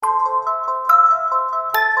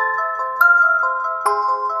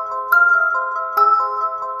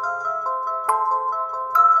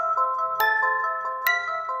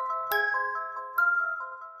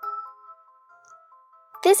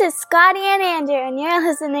This is Scotty and Andrew, and you're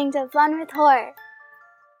listening to Fun with Horror.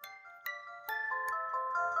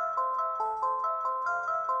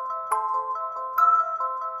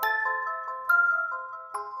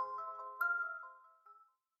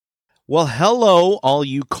 Well, hello, all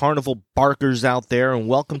you carnival barkers out there, and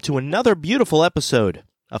welcome to another beautiful episode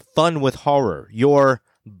of Fun with Horror, your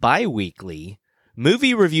bi-weekly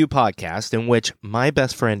movie review podcast in which my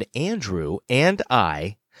best friend Andrew and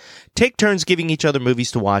I take turns giving each other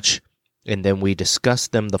movies to watch, and then we discuss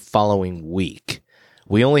them the following week.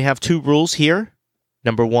 We only have two rules here.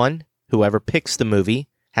 Number one, whoever picks the movie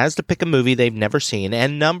has to pick a movie they've never seen,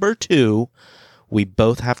 and number two, we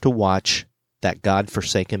both have to watch that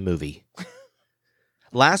godforsaken movie.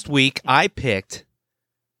 Last week, I picked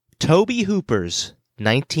Tobe Hooper's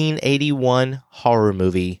 1981 horror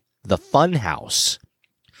movie, The Funhouse.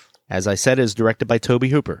 As I said, it is directed by Tobe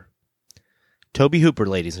Hooper. Tobe Hooper,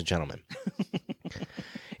 ladies and gentlemen.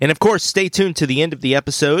 And of course, stay tuned to the end of the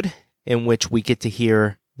episode in which we get to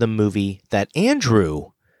hear the movie that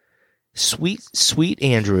Andrew, sweet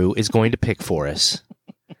Andrew, is going to pick for us.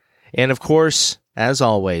 And of course, as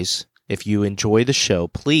always, if you enjoy the show,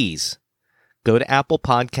 please go to Apple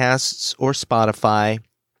Podcasts or Spotify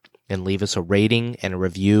and leave us a rating and a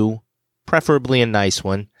review, preferably a nice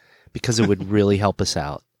one, because it would really help us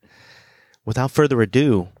out. Without further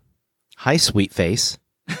ado, hi, sweet face.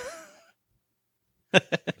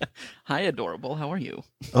 Hi, adorable. How are you?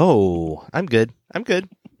 Oh, I'm good.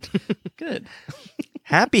 Good.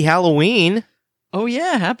 Happy Halloween. Oh,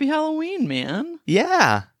 yeah. Happy Halloween, man.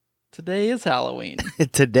 Yeah. Today is Halloween.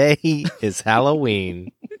 Today is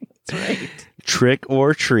Halloween. That's right. Trick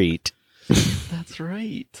or treat. That's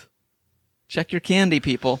right. Check your candy,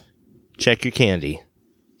 people. Check your candy.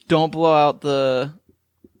 Don't blow out the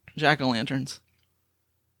jack-o'-lanterns.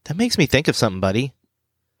 That makes me think of something, buddy.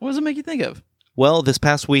 What does it make you think of? Well, this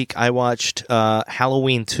past week, I watched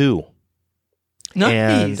Halloween 2.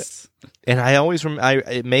 Nice. And I always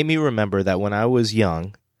it made me remember that when I was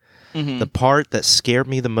young, the part that scared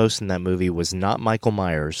me the most in that movie was not Michael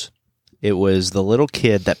Myers. It was the little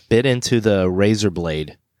kid that bit into the razor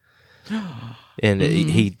blade. And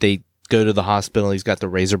they go to the hospital, he's got the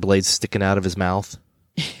razor blade sticking out of his mouth.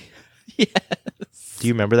 Yes. Do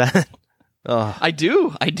you remember that? Oh. I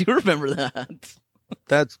do remember that.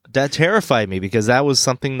 That terrified me because that was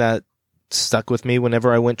something that stuck with me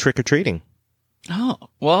whenever I went trick-or-treating. Oh,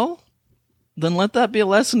 well, then let that be a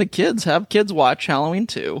lesson to kids. Have kids watch Halloween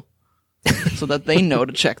 2 so that they know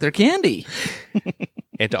to check their candy.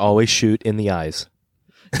 And to always shoot in the eyes.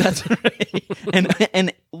 That's right.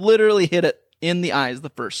 And literally hit it in the eyes the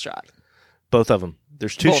first shot. Both of them.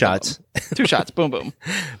 There's two shots. 2 shots. Boom, boom.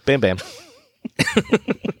 Bam, bam.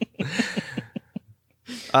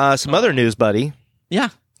 Some other news, buddy. Yeah.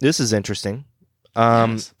 This is interesting.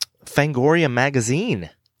 Yes. Fangoria magazine.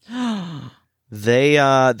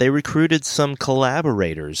 They recruited some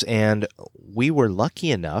collaborators, and we were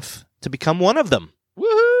lucky enough to become one of them.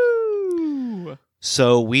 Woohoo!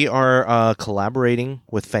 So we are collaborating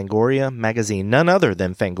with Fangoria magazine, none other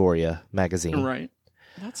than Fangoria magazine. Right.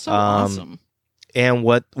 That's so awesome. And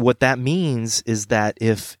what that means is that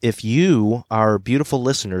if you, our beautiful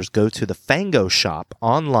listeners, go to the Fango shop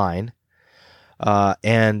online,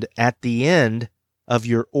 and at the end of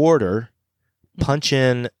your order, punch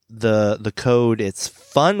in the code, it's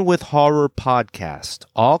Fun with Horror Podcast,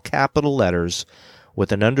 all capital letters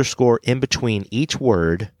with an underscore in between each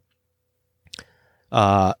word.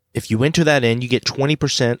 If you enter that in, you get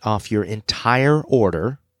 20% off your entire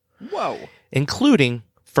order. Whoa. Including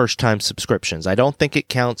first-time subscriptions. I don't think it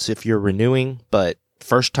counts if you're renewing, but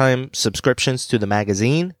first-time subscriptions to the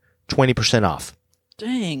magazine, 20% off.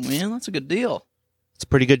 Dang, man, that's a good deal. It's a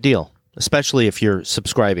pretty good deal, especially if you're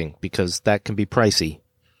subscribing, because that can be pricey.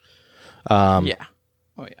 Yeah.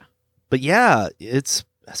 Oh, yeah. But yeah, that's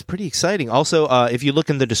pretty exciting. Also, if you look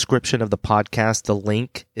in the description of the podcast, the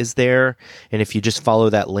link is there, and if you just follow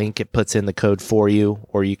that link, it puts in the code for you,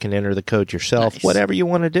 or you can enter the code yourself, Nice. whatever you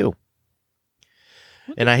want to do.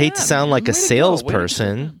 And I hate to sound like a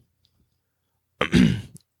salesperson.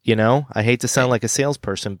 You know, I hate to sound like a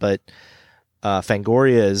salesperson, but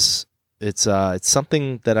Fangoria is it's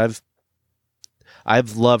something that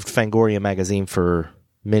I've loved Fangoria magazine for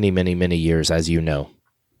many, many, many years, as you know.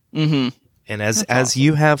 Mm-hmm. And as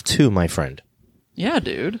you have too, my friend. Yeah,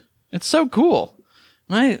 dude. It's so cool.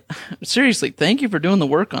 Seriously, thank you for doing the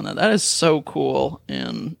work on that. That is so cool.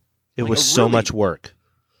 And it was so much work.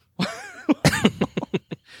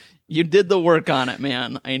 You did the work on it,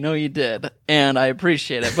 man. I know you did, and I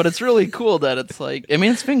appreciate it. But it's really cool that it's like, I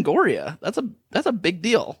mean, it's Fangoria. That's a big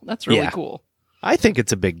deal. That's really cool. I think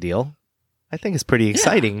it's a big deal. I think it's pretty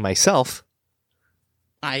exciting myself.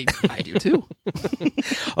 I do too.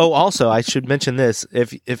 Oh, also, I should mention this.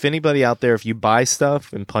 If anybody out there, if you buy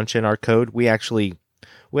stuff and punch in our code, we actually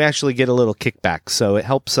get a little kickback. So it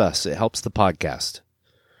helps us. It helps the podcast.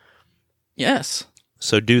 Yes.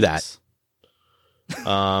 So do that.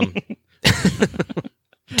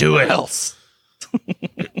 Do it. Else.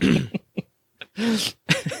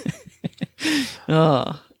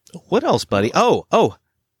 What else, buddy? Oh,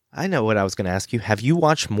 I know what I was going to ask you. Have you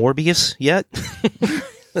watched Morbius yet?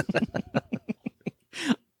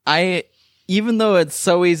 Even though it's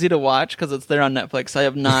so easy to watch because it's there on Netflix,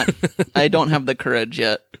 I don't have the courage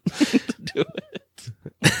yet to do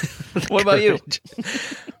it. What about you?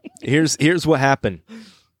 Here's what happened.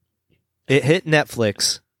 It hit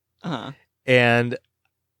Netflix, and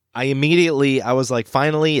I was like,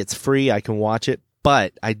 finally, it's free. I can watch it.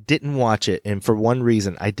 But I didn't watch it, and for one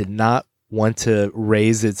reason, I did not want to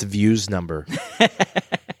raise its views number.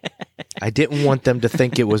 I didn't want them to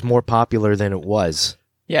think it was more popular than it was.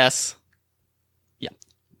 Yes. Yeah.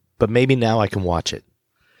 But maybe now I can watch it.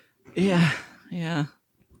 Yeah.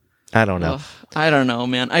 I don't know. I don't know,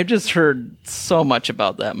 man. I've just heard so much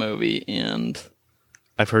about that movie, and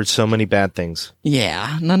I've heard so many bad things.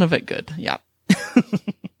 Yeah, none of it good. Yeah.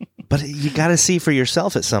 But you got to see for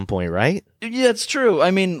yourself at some point, right? Yeah, it's true.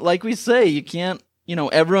 I mean, like we say, you can't,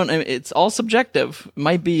 everyone, it's all subjective. It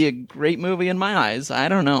might be a great movie in my eyes. I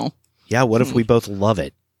don't know. Yeah, what if we both love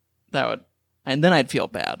it? And then I'd feel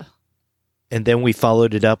bad. And then we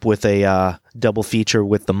followed it up with a double feature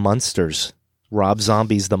with The Munsters. Rob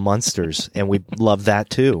Zombie's The Munsters, and we love that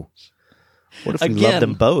too. What if we love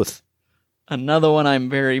them both? Another one I'm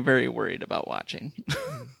very, very worried about watching.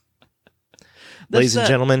 Ladies and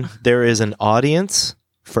gentlemen, there is an audience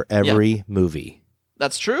for every movie.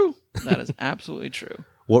 That's true. That is absolutely true.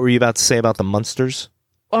 What were you about to say about The Munsters?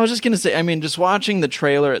 Well, I was just going to say, just watching the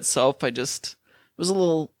trailer itself, it was a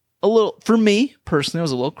little, for me personally, it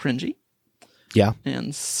was a little cringy. Yeah.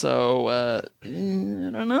 And so, I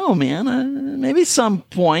don't know, man. Maybe some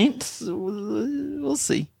point, we'll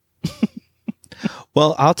see.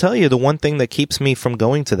 Well, I'll tell you, the one thing that keeps me from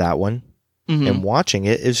going to that one and watching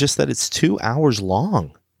it is just that it's 2 hours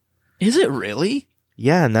long. Is it really?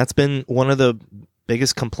 Yeah, and that's been one of the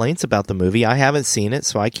biggest complaints about the movie. I haven't seen it,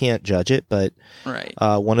 so I can't judge it, but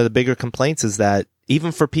one of the bigger complaints is that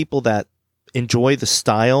even for people that enjoy the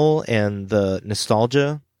style and the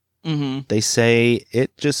nostalgia, they say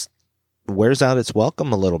it just wears out its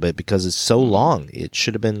welcome a little bit because it's so long. It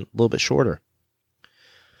should have been a little bit shorter.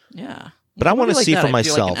 Yeah. But I want to see for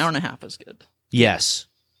myself. Like an hour and a half is good. Yes.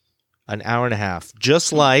 An hour and a half.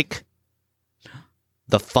 Just like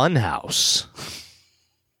the Funhouse.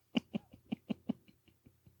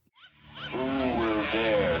 Who will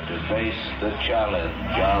dare to face the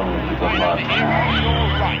challenge of the Funhouse?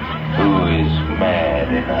 Who is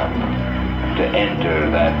mad enough to enter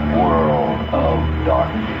that world of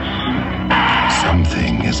darkness?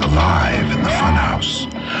 Something is alive in the Funhouse.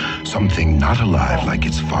 Something not alive like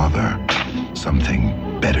its father.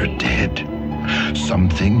 Something better dead.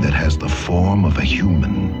 Something that has the form of a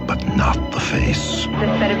human, but not the face. This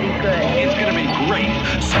better be good. It's gonna be great.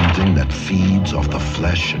 Something that feeds off the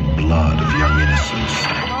flesh and blood of young innocents.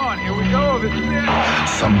 Come on, here we go. This is it.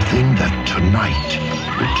 Something that tonight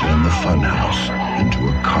will turn the Funhouse into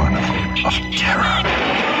a carnival of terror.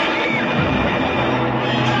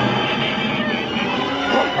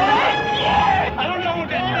 I don't know what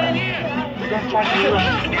that thing is. We're gonna try to kill it.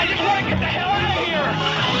 I just want to get the hell out of here.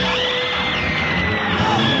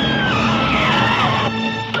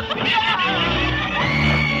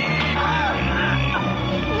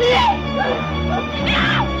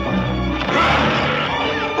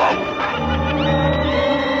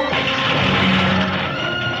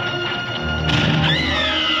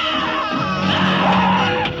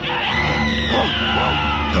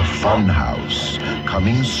 The Funhouse,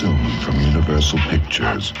 coming soon from Universal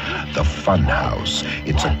Pictures. The Funhouse.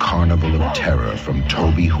 It's a carnival of terror from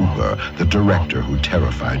Tobe Hooper, the director who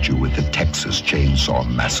terrified you with the Texas Chainsaw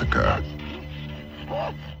Massacre.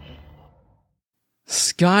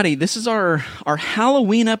 Scotty, this is our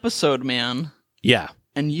Halloween episode, man. Yeah.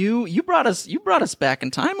 And you brought us back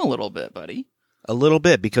in time a little bit, buddy. A little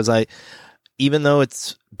bit, because even though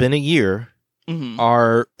it's been a year,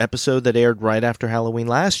 our episode that aired right after Halloween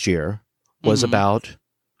last year was about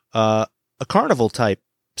a carnival type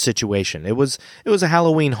situation. It was a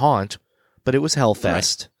Halloween haunt, but it was Hellfest.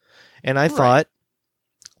 Right. And I thought,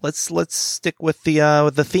 let's stick with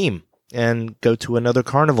the theme and go to another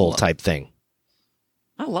carnival type thing.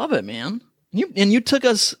 I love it, man. You took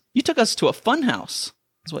us to a fun house.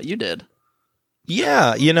 That's what you did.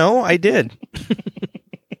 Yeah, I did.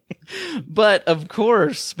 But, of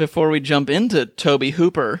course, before we jump into Toby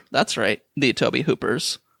Hooper, that's right, the Toby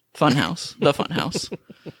Hooper's Funhouse, the Funhouse.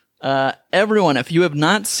 Everyone, if you have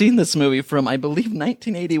not seen this movie from, I believe,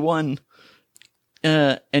 1981,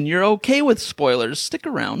 and you're okay with spoilers, stick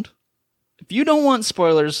around. If you don't want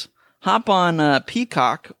spoilers, hop on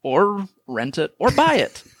Peacock or rent it or buy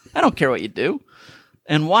it. I don't care what you do.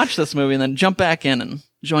 And watch this movie and then jump back in and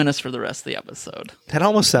join us for the rest of the episode. That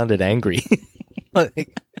almost sounded angry.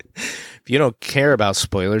 Like, if you don't care about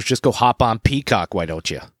spoilers, just go hop on Peacock, why don't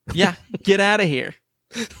you? Yeah, get out of here.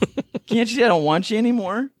 Can't you see I don't want you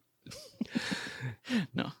anymore?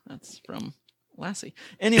 No, that's from Lassie.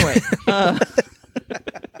 Anyway.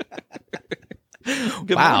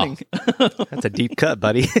 Good morning. That's a deep cut,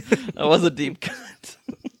 buddy. That was a deep cut.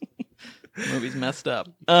 Movie's messed up.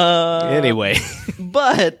 Anyway.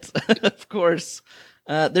 But, of course,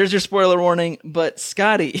 there's your spoiler warning. But,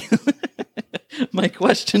 Scotty, my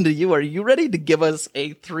question to you, are you ready to give us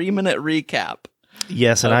a 3-minute recap?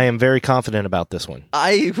 Yes, and I am very confident about this one.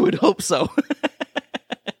 I would hope so.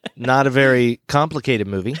 Not a very complicated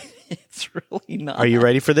movie. It's really not. Are you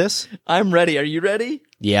ready for this? I'm ready. Are you ready?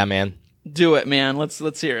 Yeah, man. Do it, man.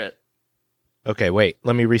 Let's hear it. Okay, wait.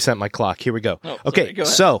 Let me reset my clock. Here we go. Oh, Okay, sorry, go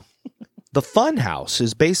ahead. so the Funhouse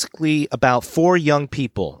is basically about 4 young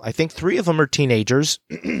people. I think 3 of them are teenagers.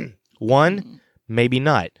 One, maybe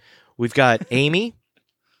not. We've got Amy.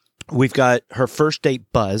 We've got her first date,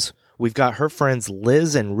 Buzz. We've got her friends,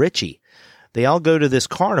 Liz and Richie. They all go to this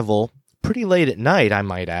carnival pretty late at night, I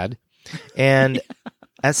might add. And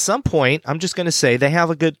at some point, I'm just going to say they have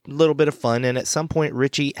a good little bit of fun. And at some point,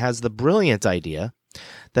 Richie has the brilliant idea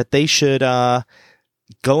that they should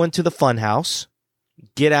go into the Funhouse,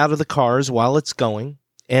 get out of the cars while it's going,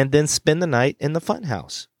 and then spend the night in the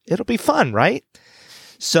Funhouse. It'll be fun, right?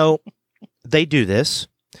 So they do this.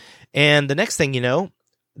 And the next thing you know,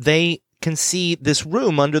 they can see this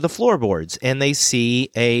room under the floorboards, and they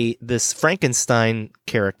see this Frankenstein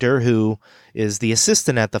character who is the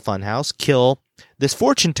assistant at the Funhouse kill this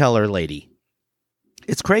fortune teller lady.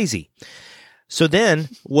 It's crazy. So then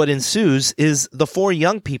what ensues is the 4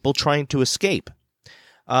 young people trying to escape.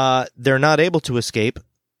 They're not able to escape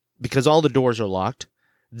because all the doors are locked.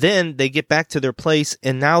 Then they get back to their place,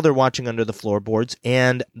 and now they're watching under the floorboards,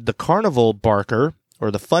 and the carnival barker,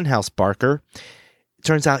 or the Funhouse barker,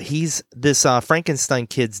 turns out he's this Frankenstein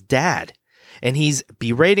kid's dad, and he's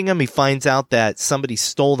berating him. He finds out that somebody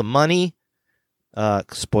stole the money.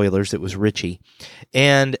 Spoilers, it was Richie.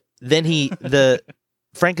 And then the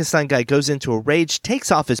Frankenstein guy goes into a rage,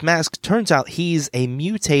 takes off his mask. Turns out he's a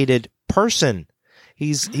mutated person.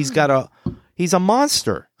 He's a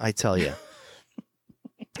monster, I tell you.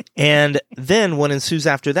 And then what ensues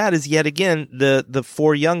after that is yet again the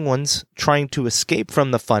 4 young ones trying to escape from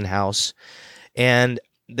the Funhouse. And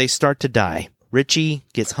they start to die. Richie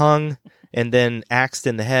gets hung and then axed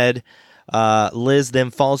in the head. Liz then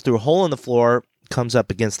falls through a hole in the floor, comes up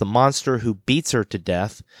against the monster who beats her to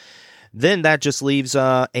death. Then that just leaves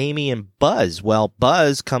Amy and Buzz. Well,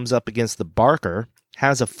 Buzz comes up against the barker,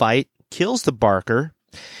 has a fight, kills the barker,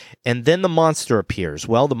 and then the monster appears.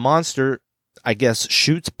 Well, the monster, I guess,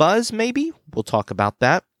 shoots Buzz, maybe? We'll talk about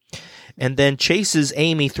that. And then chases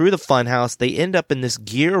Amy through the Funhouse. They end up in this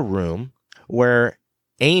gear room where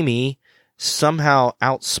Amy somehow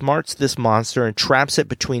outsmarts this monster and traps it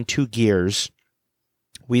between 2 gears.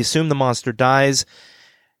 We assume the monster dies.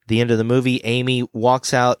 The end of the movie, Amy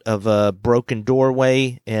walks out of a broken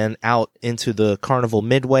doorway and out into the carnival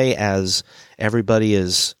midway as everybody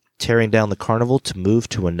is tearing down the carnival to move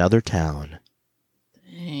to another town.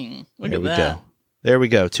 Dang. Look There at we that. go. There we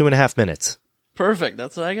go. 2.5 minutes. Perfect.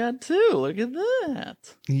 That's what I got too. Look at that.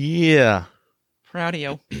 Yeah. Proud of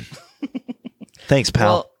you. Thanks,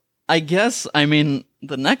 pal. Well, I guess, the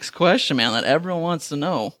next question, man, that everyone wants to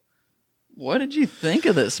know, what did you think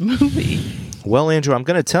of this movie? Well, Andrew, I'm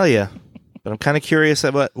going to tell you, but I'm kind of curious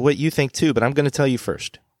about what you think too, but I'm going to tell you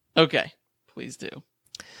first. Okay. Please do.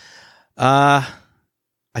 I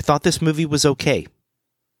thought this movie was okay.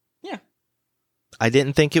 Yeah. I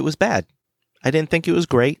didn't think it was bad. I didn't think it was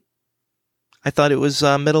great. I thought it was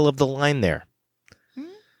middle of the line there.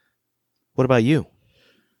 What about you?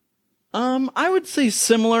 I would say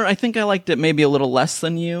similar. I think I liked it maybe a little less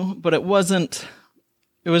than you, but it wasn't.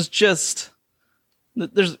 It was just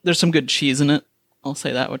there's some good cheese in it. I'll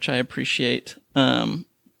say that, which I appreciate. But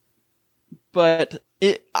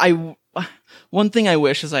one thing I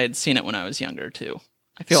wish is I had seen it when I was younger too.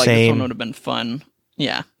 I feel like this Same. one would have been fun.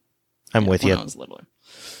 Yeah, I'm with when you. I was littler.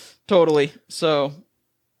 Totally. So,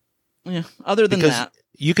 yeah. Other than Because that,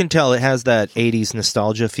 you can tell it has that 80s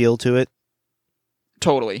nostalgia feel to it.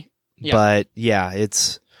 Totally. Yeah. But yeah,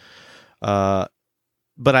 it's but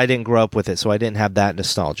I didn't grow up with it, so I didn't have that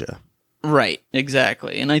nostalgia. Right,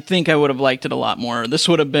 exactly. And I think I would have liked it a lot more. This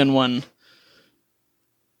would have been one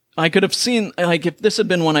I could have seen, like, if this had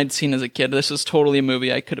been one I'd seen as a kid, this is totally a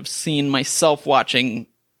movie I could have seen myself watching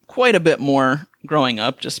quite a bit more growing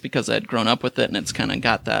up, just because I'd grown up with it and it's kind of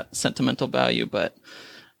got that sentimental value. But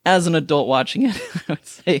as an adult watching it, I would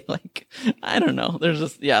say, like, I don't know. There's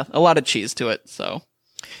just, a lot of cheese to it. So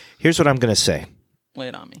here's what I'm going to say. Lay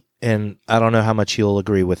it on me. And I don't know how much you'll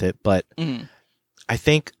agree with it, but I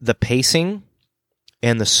think the pacing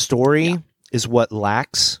and the story is what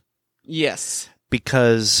lacks. Yes.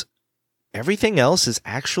 Because everything else is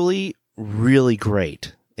actually really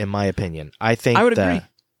great, in my opinion. I think I would agree.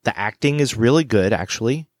 The acting is really good,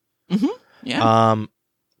 actually. Mm-hmm. Yeah.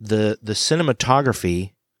 The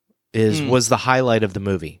cinematography was the highlight of the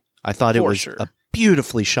movie. I thought it was a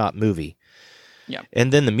beautifully shot movie. Yeah.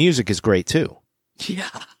 And then the music is great too. Yeah.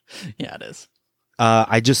 Yeah, it is.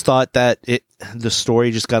 I just thought that the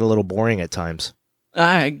story just got a little boring at times.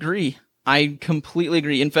 I agree. I completely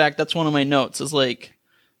agree. In fact, that's one of my notes, is like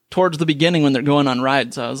towards the beginning when they're going on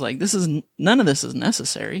rides, I was like, none of this is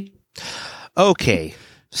necessary. Okay.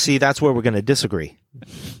 See, that's where we're going to disagree.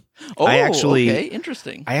 Oh, okay.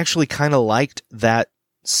 Interesting. I actually kind of liked that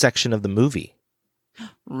section of the movie.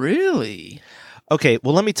 Really? Okay.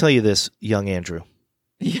 Well, let me tell you this, young Andrew,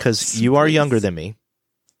 because you are younger than me,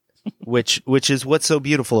 which is what's so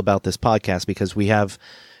beautiful about this podcast, because we have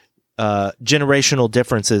generational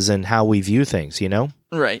differences in how we view things, you know?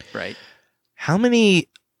 Right. How many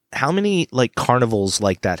like carnivals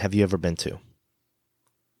like that have you ever been to?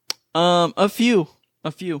 A few.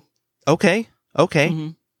 Okay. Mm-hmm.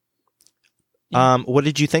 What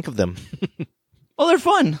did you think of them? Well, they're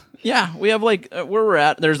fun. Yeah, we have like where we're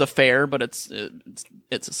at. There's a fair, but it's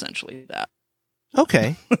essentially that.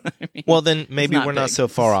 Okay. I mean, well, then maybe we're not big. so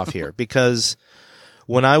far off here, because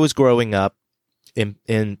when I was growing up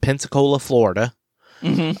in Pensacola, Florida,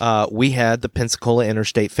 we had the Pensacola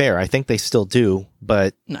Interstate Fair. I think they still do,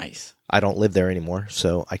 but nice. I don't live there anymore,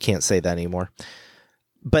 so I can't say that anymore.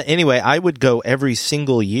 But anyway, I would go every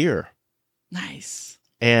single year. Nice.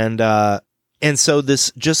 And so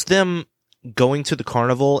just them going to the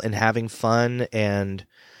carnival and having fun and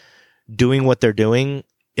doing what they're doing,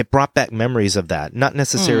 it brought back memories of that. Not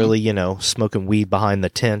necessarily, smoking weed behind the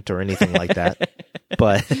tent or anything like that,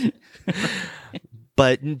 but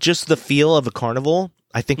just the feel of a carnival.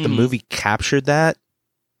 I think the movie captured that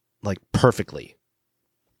like perfectly.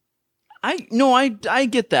 I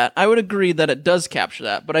get that. I would agree that it does capture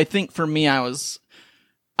that, but I think for me, I was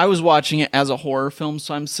watching it as a horror film,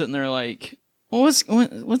 so I'm sitting there like, I want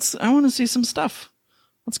to see some stuff.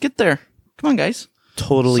 Let's get there. Come on, guys.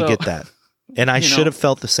 Totally get that. And I should have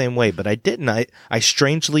felt the same way, but I didn't. I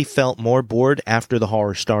strangely felt more bored after the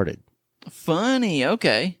horror started. Funny.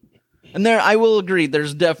 Okay. And I will agree,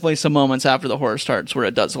 there's definitely some moments after the horror starts where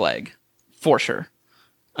it does lag. For sure.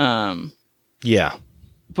 Yeah.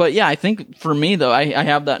 But yeah, I think for me though, I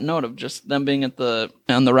have that note of just them being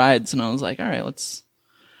on the rides, and I was like, all right, let's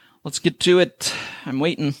get to it. I'm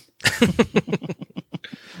waiting.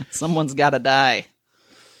 Someone's got to die.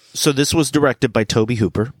 So this was directed by Tobe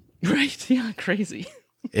Hooper. Right? Yeah, crazy.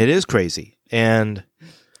 It is crazy, and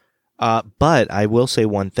but I will say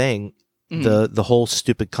one thing: the whole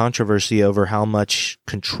stupid controversy over how much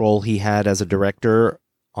control he had as a director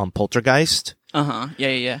on Poltergeist.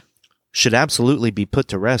 Yeah. Should absolutely be put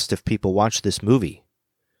to rest if people watch this movie.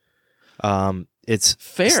 It's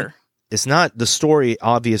fair. It's not, the story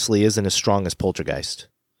obviously isn't as strong as Poltergeist.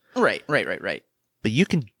 Right. But you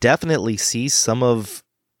can definitely see some of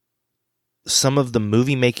the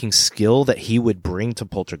movie making skill that he would bring to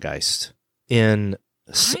Poltergeist in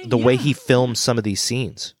the way he filmed some of these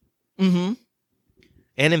scenes. Mm-hmm.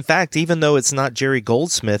 And in fact, even though it's not Jerry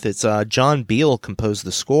Goldsmith, it's John Beal composed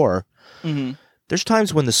the score. Mm-hmm. There's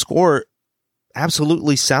times when the score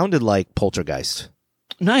absolutely sounded like Poltergeist.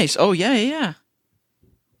 Nice. Oh, yeah.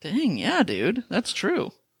 Dang, yeah, dude. That's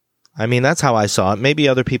true. I mean, that's how I saw it. Maybe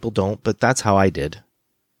other people don't, but that's how I did.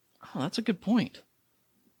 Oh, that's a good point.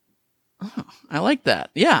 Oh, I like that.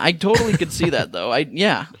 Yeah, I totally could see that, though. I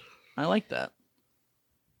like that.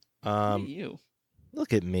 You.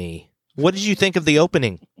 Look at me. What did you think of the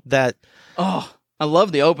opening? Oh, I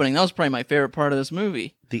love the opening. That was probably my favorite part of this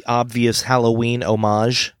movie. The obvious Halloween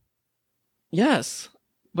homage. Yes.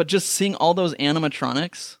 But just seeing all those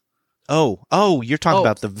animatronics. Oh, you're talking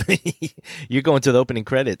about you're going to the opening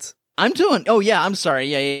credits. I'm sorry.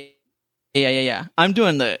 Yeah. I'm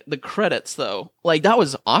doing the credits, though. Like, that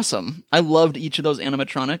was awesome. I loved each of those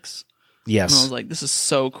animatronics. And I Yes. was like, this is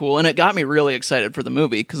so cool. And it got me really excited for the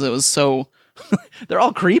movie because it was so. They're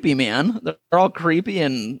all creepy, man. They're all creepy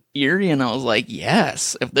and eerie. And I was like,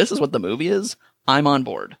 yes, if this is what the movie is, I'm on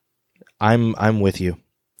board. I'm with you.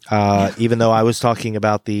 Even though I was talking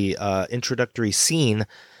about the introductory scene,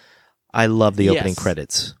 I love the opening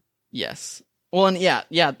credits. Yes. Well, and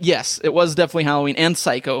yes, it was definitely Halloween, and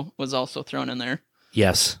Psycho was also thrown in there.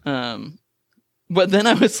 Yes. But then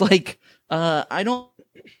I was like, I don't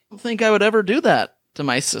think I would ever do that to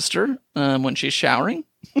my sister when she's showering.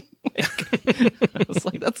 I was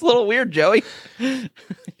like, that's a little weird, Joey.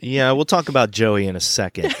 Yeah, we'll talk about Joey in a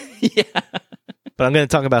second. Yeah. But I'm going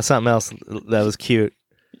to talk about something else that was cute.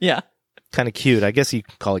 Yeah. Kind of cute. I guess you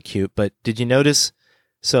could call it cute. But did you notice?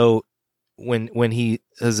 So when he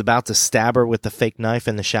was about to stab her with the fake knife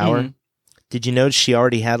in the shower, did you notice she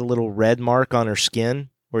already had a little red mark on her skin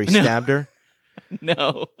where he stabbed her?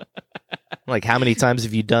 No. Like, how many times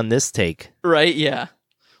have you done this take? Right, yeah.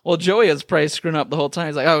 Well, Joey was probably screwing up the whole time.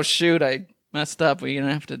 He's like, oh, shoot, I messed up. We're going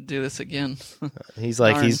to have to do this again. He's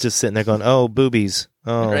like, Darn. he's just sitting there going, oh, boobies.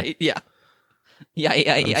 Oh, Right, yeah. Yeah.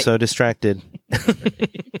 I'm so distracted.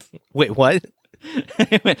 Wait, what?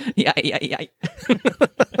 Yeah.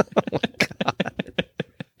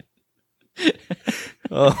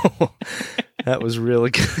 Oh, that was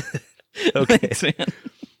really good. Okay. Thanks, man.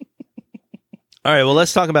 All right, well,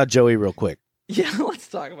 let's talk about Joey real quick. Yeah, let's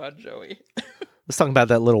talk about Joey. Let's talk about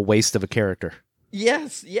that little waste of a character.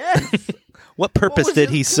 Yes. What purpose was did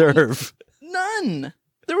his he point? serve? None.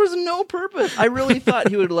 There was no purpose. I really thought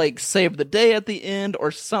he would like save the day at the end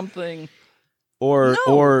or something. Or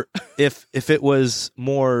No. or if it was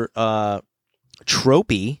more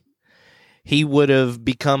tropey, he would have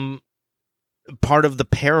become part of the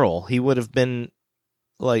peril. He would have been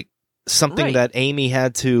like something Right. that Amy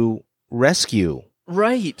had to rescue.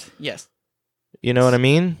 Right. Yes. You know what I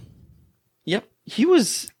mean? Yep. He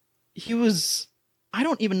was I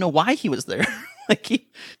don't even know why he was there. Like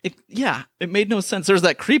it made no sense. There's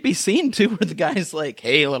that creepy scene too where the guy's like,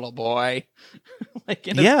 "Hey, little boy." Like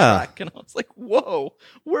in his truck, and I was like, "Whoa,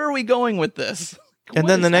 where are we going with this?" Like, And what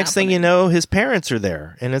then the is next thing you happening? know, his parents are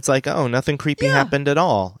there, and it's like, oh, nothing creepy Yeah. happened at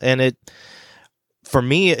all. And for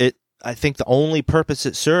me, I think the only purpose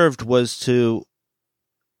it served was to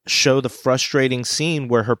show the frustrating scene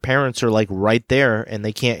where her parents are like right there, and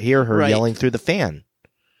they can't hear her Right. yelling through the fan.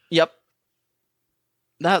 Yep.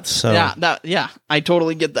 That's So- yeah, I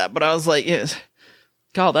totally get that. But I was like,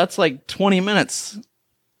 God, that's like 20 minutes.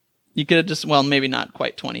 You could have just, well, maybe not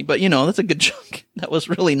quite 20, but that's a good chunk. That was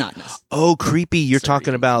really not necessary. Oh, creepy! You're Sorry,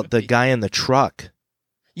 talking about the movie. guy in the truck.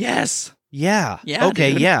 Yes. Yeah. Yeah,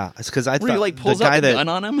 Okay. dude. Yeah. It's because I Where he thought like the pulls guy out a that. gun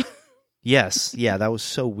on him. Yes. Yeah. That was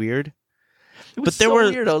so weird. It was But there so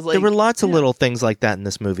were weird. I was like, there were lots of yeah. little things like that in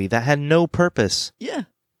this movie that had no purpose. Yeah.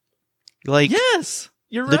 Like Yes.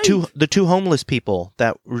 You're the right. the two homeless people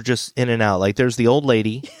that were just in and out. Like there's the old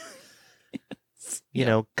lady. You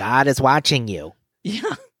know, God is watching you.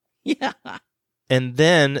 Yeah. Yeah. And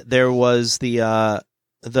then there was the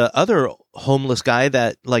other homeless guy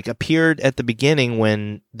that like appeared at the beginning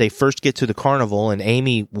when they first get to the carnival and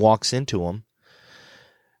Amy walks into him.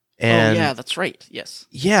 And oh yeah, that's right. Yes.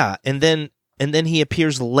 yeah, and then he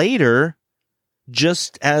appears later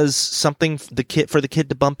just as something for the kid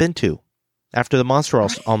to bump into after the monster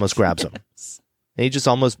almost grabs him. And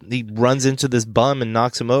he runs into this bum and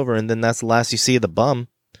knocks him over, and then that's the last you see of the bum.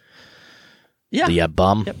 Yeah. The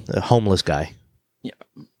bum, Yep. the homeless guy.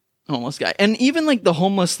 Homeless guy. And even like the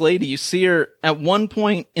homeless lady, you see her at one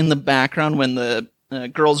point in the background when the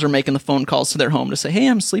girls are making the phone calls to their home to say, "Hey,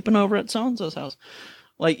 I'm sleeping over at so-and-so's house."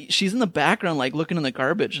 Like she's in the background, like looking in the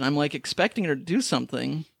garbage, and I'm like expecting her to do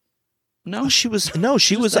something. No, Oh, she was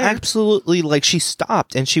there. absolutely like she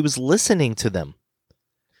stopped and she was listening to them,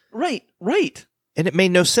 right. and it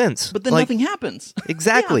made no sense. But then Like, nothing happens.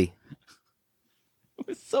 exactly. It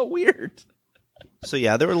was so weird. So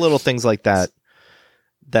yeah, there were little things like that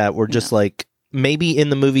were just like maybe in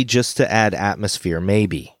the movie just to add atmosphere.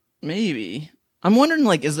 Maybe. I'm wondering,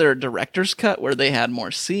 like, is there a director's cut where they had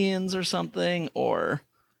more scenes or something? Or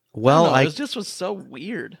Well, I don't know, it was so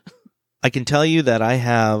weird. I can tell you that I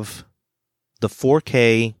have the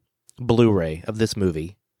 4K Blu-ray of this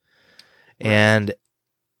movie, and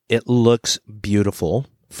it looks beautiful,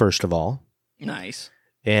 first of all. Nice.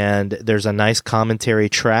 And there's a nice commentary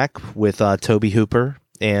track with Toby Hooper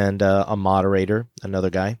and a moderator, another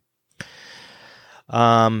guy.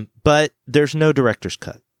 But there's no director's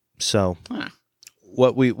cut. So Huh.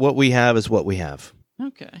 what we have is what we have.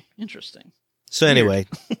 Okay, interesting. So anyway,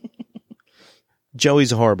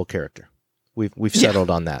 Joey's a horrible character. We've settled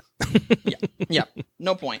on that. Yeah,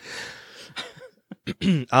 no point.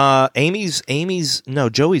 Joey's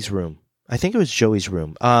room. I think it was Joey's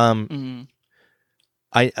room.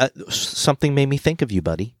 Something made me think of you,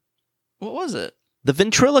 buddy. What was it? The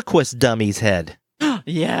ventriloquist dummy's head.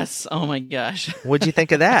 Yes. Oh my gosh. What'd you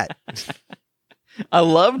think of that? I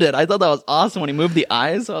loved it. I thought that was awesome when he moved the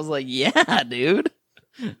eyes. I was like, yeah, dude.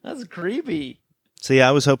 That's creepy. See,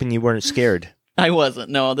 I was hoping you weren't scared. I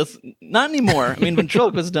wasn't. No, not anymore. I mean,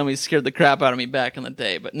 ventriloquist dummies scared the crap out of me back in the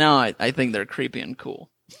day, but now I think they're creepy and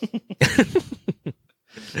cool. They're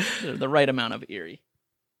the right amount of eerie.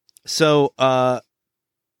 So,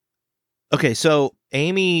 okay, so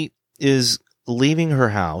Amy is leaving her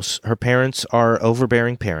house. Her parents are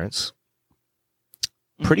overbearing parents.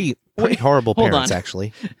 Pretty horrible parents,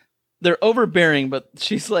 actually. They're overbearing, but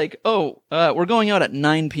she's like, we're going out at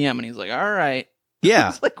 9 p.m. And he's like, all right. Yeah.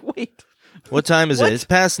 It's like, wait. What time is it? It's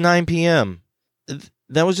past 9 p.m.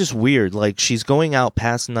 That was just weird. Like, she's going out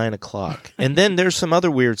past 9 o'clock. And then there's some other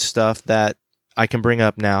weird stuff that I can bring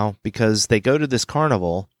up now because they go to this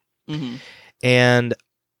carnival and,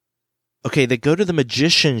 okay, they go to the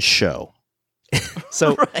magician's show.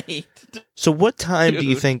 So, right. So what time do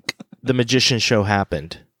you think the magician's show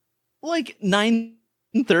happened? Like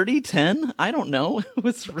 9:30, 10? I don't know. It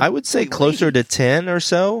was really I would say closer to 10 or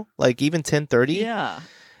so, like even 10:30. Yeah.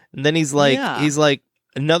 And then he's like,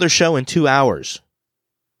 another show in 2 hours.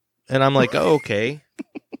 And I'm like, oh, okay.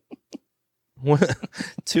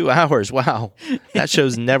 2 hours. Wow. That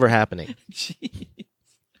show's never happening. Jeez.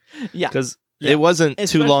 Yeah. Because it wasn't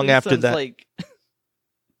too long after that. Like,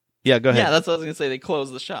 yeah, go ahead. Yeah, that's what I was going to say. They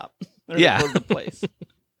closed the shop. Or yeah. They closed the place.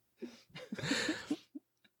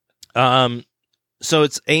 So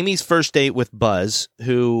it's Amy's first date with Buzz,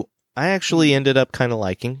 who I actually ended up kind of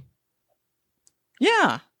liking.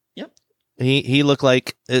 Yeah. Yep. He looked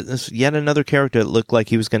like yet another character that looked like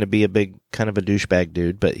he was going to be a big kind of a douchebag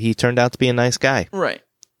dude, but he turned out to be a nice guy. Right.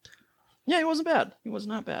 Yeah, he wasn't bad. He was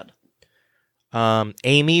not bad.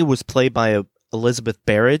 Amy was played by Elizabeth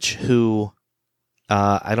Barrage, who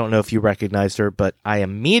I don't know if you recognized her, but I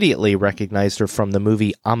immediately recognized her from the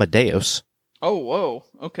movie Amadeus. Oh, whoa.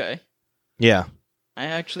 Okay. Yeah. I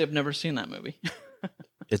actually have never seen that movie.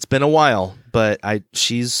 It's been a while, but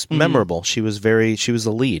she's memorable. She was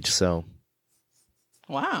the lead, so.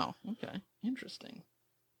 Wow. Okay. Interesting.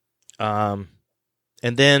 And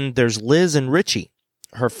then there's Liz and Richie,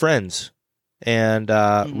 her friends. And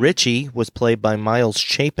Richie was played by Miles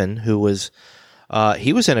Chapin, who was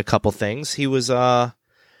he was in a couple things. He was in a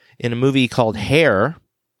movie called Hair,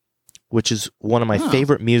 which is one of my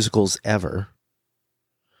favorite musicals ever.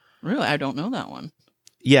 Really? I don't know that one.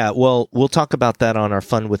 Yeah, well, we'll talk about that on our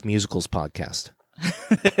Fun with Musicals podcast.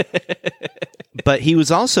 But he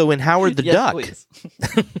was also in Howard the Duck. Please.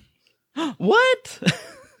 What?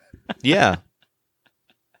 Yeah.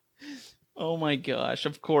 Oh my gosh,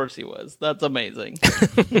 of course he was. That's amazing.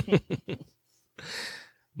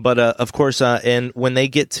 But of course, and when they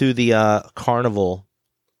get to the carnival,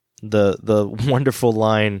 the wonderful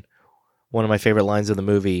line, one of my favorite lines of the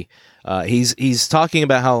movie, he's talking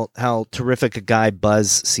about how terrific a guy Buzz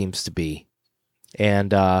seems to be,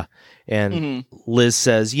 and Liz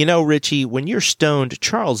says, "You know, Richie, when you're stoned,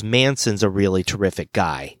 Charles Manson's a really terrific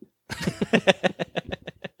guy."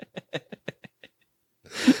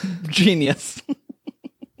 Genius.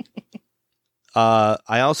 I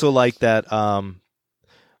also like that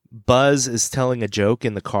Buzz is telling a joke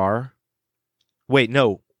in the car. Wait,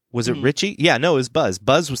 no. Was it Richie? Yeah, no, it was Buzz.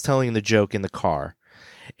 Buzz was telling the joke in the car.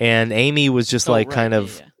 And Amy was just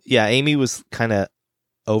Amy was kind of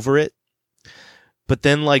over it. But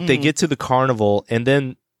then they get to the carnival and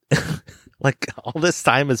then all this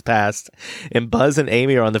time has passed and Buzz and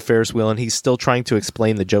Amy are on the Ferris wheel and he's still trying to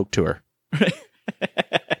explain the joke to her.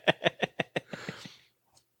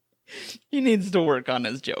 He needs to work on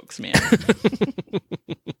his jokes, man.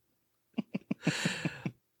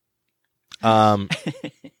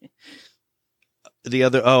 The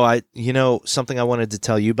other, something I wanted to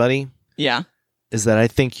tell you, buddy. Yeah. Is that I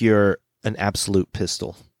think you're an absolute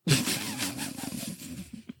pistol.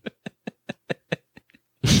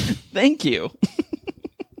 Thank you.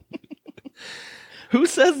 Who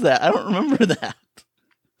says that? I don't remember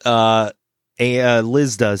that.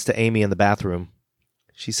 Liz does to Amy in the bathroom.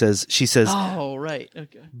 She says, "Oh, right.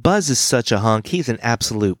 Okay. Buzz is such a hunk. He's an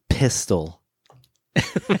absolute pistol."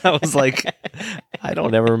 I was like, I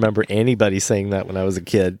don't ever remember anybody saying that when I was a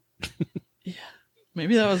kid. Yeah.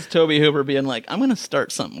 Maybe that was Toby Hooper being like, I'm going to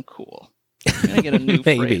start something cool. I'm going to get a new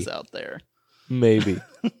phrase out there. Maybe.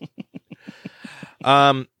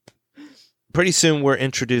 Pretty soon we're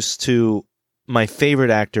introduced to my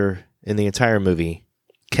favorite actor in the entire movie,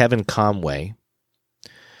 Kevin Conway.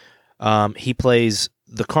 He plays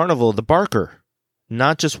the carnival, the barker.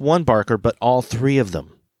 Not just one barker, but all three of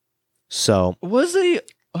them. So Was he?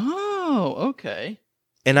 Oh, okay.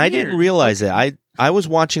 And I didn't realize it. I was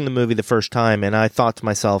watching the movie the first time, and I thought to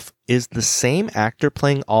myself, is the same actor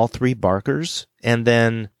playing all three Barkers? And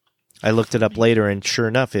then I looked it up later, and sure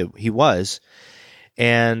enough, he was.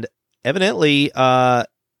 And evidently,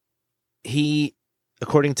 he,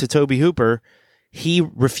 according to Tobe Hooper, he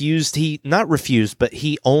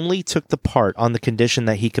only took the part on the condition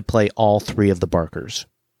that he could play all three of the Barkers.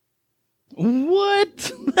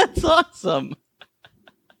 What? That's awesome.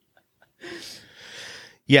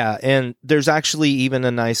 Yeah, and there's actually even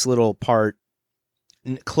a nice little part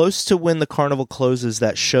close to when the carnival closes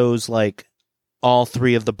that shows like all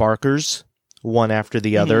three of the Barkers, one after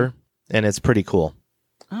the other, and it's pretty cool.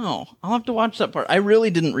 Oh, I'll have to watch that part. I really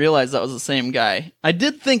didn't realize that was the same guy. I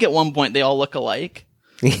did think at one point they all look alike,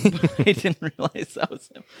 but I didn't realize that was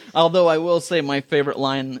him. Although I will say my favorite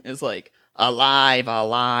line is like, alive,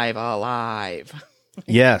 alive, alive.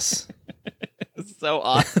 Yes. It's so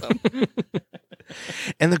awesome.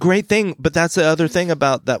 And the great thing, but that's the other thing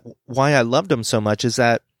about that, why I loved him so much, is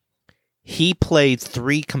that he played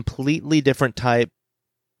three completely different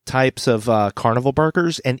types of carnival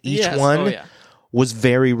barkers, and each one was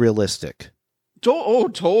very realistic.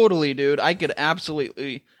 Totally, dude. I could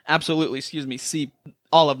absolutely, see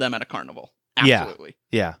all of them at a carnival. Absolutely.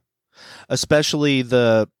 Yeah. Especially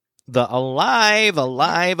the alive,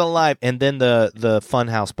 alive, alive, and then the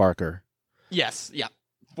Funhouse barker. Yes, yeah.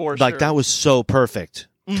 For like sure. That was so perfect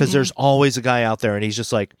because there's always a guy out there and he's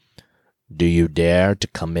just like, do you dare to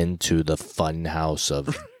come into the fun house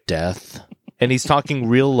of death? And he's talking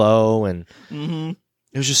real low, and it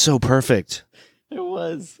was just so perfect. It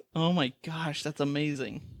was. Oh my gosh, that's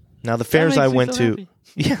amazing. Now the fairs I went to,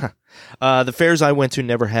 happy. The fairs I went to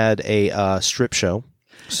never had a strip show.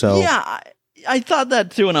 So yeah, I thought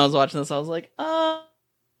that too when I was watching this. I was like,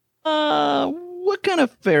 what kind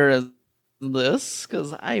of fair is this?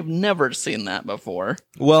 Because I've never seen that before.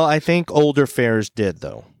 Well, I think older fairs did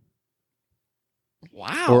though.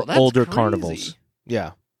 Wow, or that's older crazy. carnivals.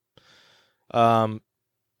 Yeah. Wow.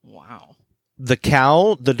 The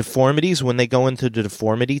cow, the deformities, when they go into the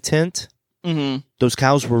deformity tent, those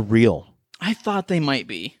cows were real. I thought they might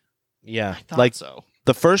be. Yeah, I thought like so.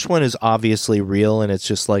 The first one is obviously real, and it's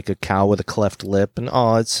just like a cow with a cleft lip, and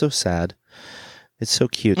it's so sad. It's so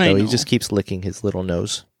cute though. He just keeps licking his little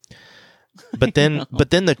nose. But then,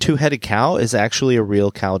 the two-headed cow is actually a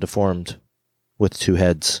real cow deformed with two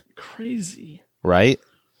heads. Crazy, right?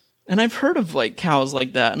 And I've heard of like cows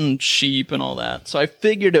like that and sheep and all that, so I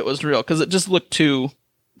figured it was real because it just looked too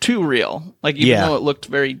real. Like even though it looked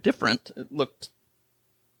very different, it looked,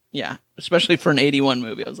 especially for an '81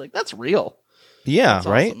 movie, I was like, that's real. Yeah, that's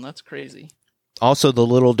right. Awesome. That's crazy. Also, the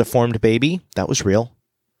little deformed baby, that was real.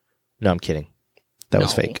 No, I'm kidding. That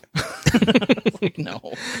was fake. Like,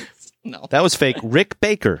 no, that was fake. Rick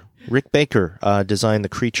Baker designed the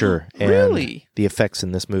creature and the effects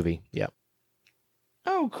in this movie. Yeah.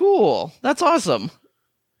 Oh, cool. That's awesome.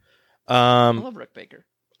 I love Rick Baker.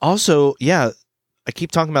 Also, I keep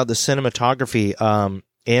talking about the cinematography.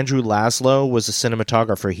 Andrew Laszlo was a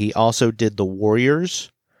cinematographer. He also did The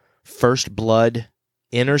Warriors, First Blood,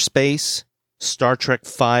 Inner Space, Star Trek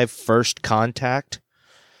V, First Contact.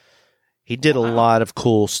 He did a lot of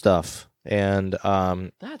cool stuff. And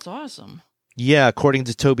that's awesome. Yeah, according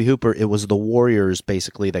to Tobe Hooper, it was The Warriors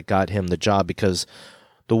basically that got him the job because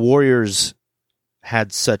The Warriors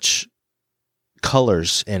had such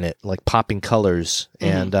colors in it, like popping colors,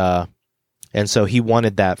 and so he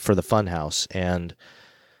wanted that for the Funhouse. And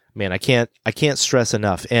man, I can't stress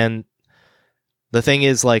enough. And the thing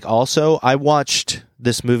is, like, also I watched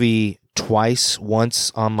this movie twice,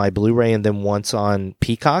 once on my Blu-ray and then once on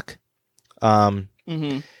Peacock. And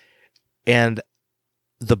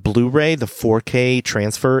the Blu-ray, the 4K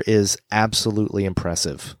transfer is absolutely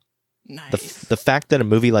impressive. Nice. The fact that a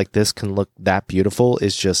movie like this can look that beautiful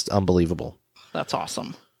is just unbelievable. That's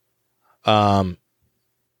awesome. So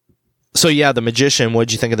yeah, the magician.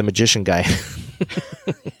 What'd you think of the magician guy?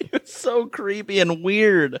 It's so creepy and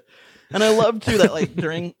weird. And I love too that like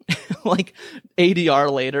during like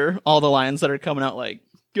ADR later, all the lines that are coming out like,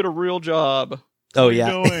 get a real job. Oh Where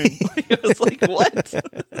yeah. you going? It was like, what? It's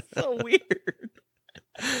so weird.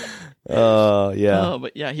 Yeah. Oh,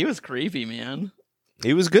 but yeah, he was creepy, man.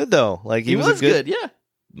 He was good though. Like he was a good,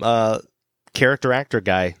 yeah. Character actor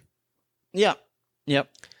guy. Yeah. Yep.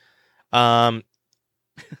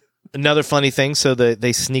 Another funny thing, so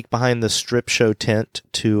they sneak behind the strip show tent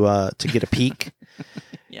to get a peek.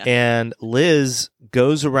 Yeah. And Liz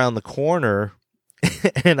goes around the corner,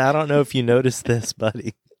 and I don't know if you noticed this,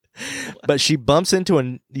 buddy. But she bumps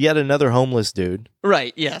into yet another homeless dude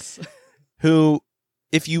Right, yes. who,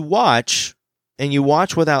 if you watch and you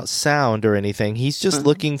watch without sound or anything, he's just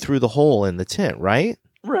looking through the hole in the tent, right?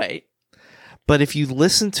 Right. But if you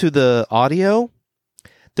listen to the audio,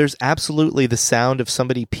 there's absolutely the sound of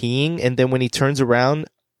somebody peeing, and then when he turns around,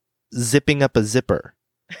 zipping up a zipper.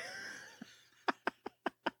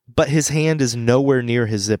 But his hand is nowhere near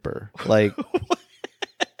his zipper. Like,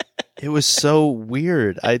 it was so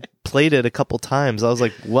weird. I played it a couple times. I was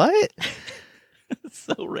like, what?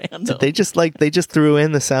 So random. They just threw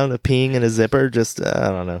in the sound of peeing in a zipper. Just, I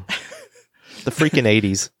don't know. The freaking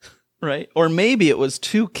 80s. Right. Or maybe it was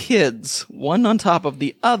two kids, one on top of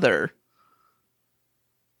the other,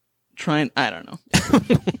 I don't know.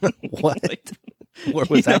 What? Where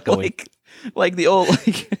was that going? Like the old,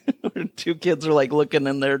 where two kids are like looking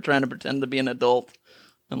in there trying to pretend to be an adult,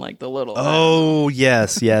 and like the little. Oh,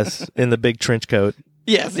 yes. In the big trench coat.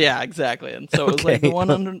 Yes, yeah, exactly. And so it was like the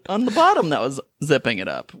one on the bottom that was zipping it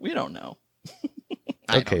up. We don't know.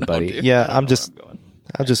 Okay, buddy. Dude. Yeah, I'll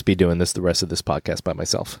just be doing this the rest of this podcast by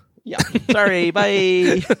myself. Yeah. Sorry.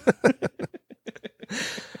 Bye.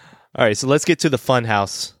 All right, so let's get to the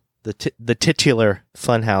Funhouse. The titular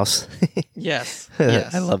Funhouse. Yes.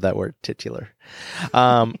 I love that word, titular.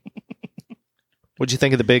 What'd you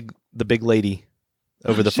think of the big lady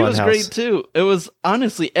over the Funhouse? She was great too. It was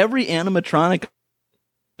honestly every animatronic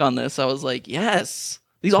on this. I was like, yes,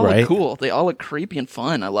 these all look cool. They all look creepy and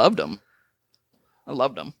fun. I loved them.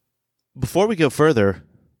 Before we go further,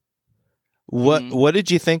 what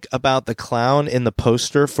did you think about the clown in the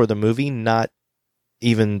poster for the movie not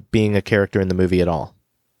even being a character in the movie at all?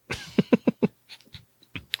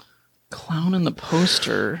 Clown in the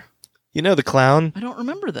poster. You know the clown? I don't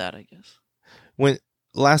remember that, I guess. When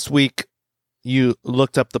last week you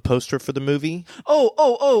looked up the poster for the movie?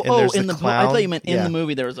 Oh, there's in the I clown? thought you meant in Yeah. the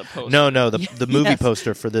movie there was a poster. No, the movie Yes.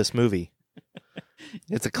 poster for this movie.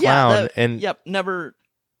 It's a clown and Yep, never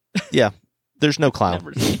yeah, there's no clown.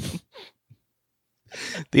 never seen.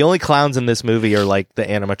 The only clowns in this movie are like the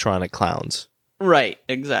animatronic clowns. Right,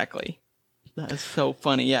 exactly. That is so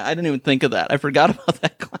funny. Yeah, I didn't even think of that. I forgot about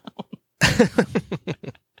that clown.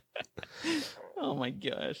 Oh my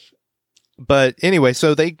gosh. But anyway,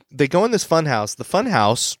 so they go in this funhouse. The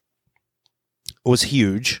funhouse was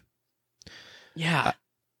huge. Yeah.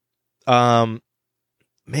 Man.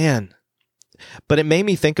 But it made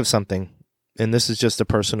me think of something, and this is just a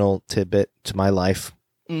personal tidbit to my life.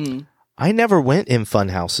 Mm. I never went in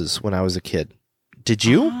funhouses when I was a kid. Did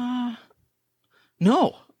you?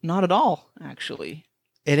 No, not at all, actually.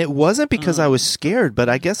 And it wasn't because I was scared, but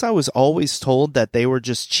I guess I was always told that they were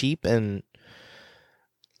just cheap and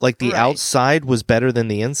like the outside was better than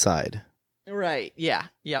the inside. Right. Yeah.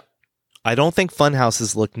 Yep. I don't think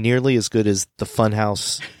funhouses look nearly as good as the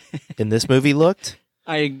funhouse in this movie looked.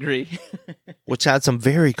 I agree. Which had some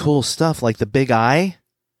very cool stuff like the big eye.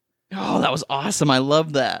 Oh, that was awesome. I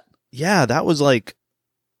love that. Yeah, that was like,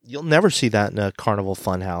 you'll never see that in a carnival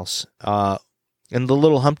funhouse. And the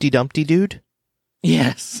little Humpty Dumpty dude.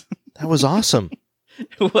 Yes. That was awesome.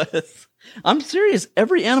 It was. I'm serious.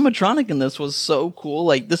 Every animatronic in this was so cool.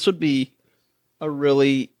 Like, this would be a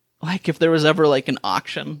really, like, if there was ever like an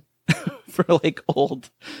auction for like old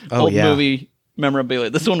movie memorabilia,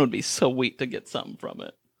 this one would be so sweet to get something from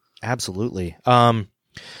it. Absolutely.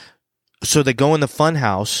 So they go in the fun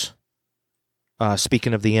house.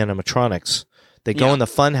 Speaking of the animatronics, they go in the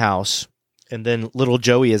fun house, and then little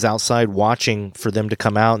Joey is outside watching for them to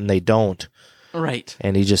come out, and they don't. Right.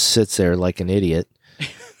 And he just sits there like an idiot.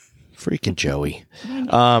 Freaking Joey.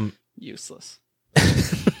 Useless.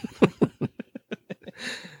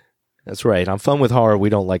 That's right. On Fun with Horror, we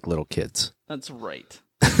don't like little kids. That's right.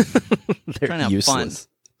 They're Trying to have useless.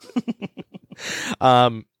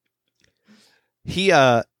 Fun.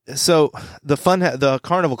 So the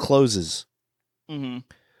carnival closes. Mm-hmm.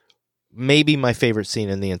 Maybe my favorite scene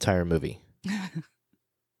in the entire movie.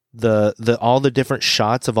 All the different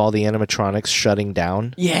shots of all the animatronics shutting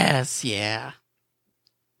down. Yes, yeah.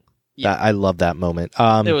 I love that moment.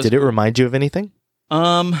 Did it remind you of anything?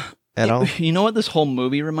 At all? You know what this whole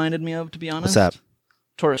movie reminded me of, to be honest? What's that?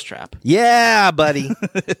 Tourist Trap. Yeah, buddy.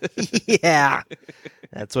 Yeah.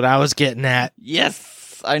 That's what I was getting at.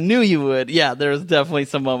 Yes, I knew you would. Yeah, there's definitely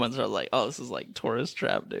some moments where I was like, oh, this is like Tourist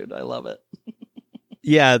Trap, dude. I love it.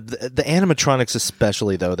 Yeah, the animatronics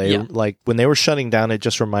especially, though. They like when they were shutting down, it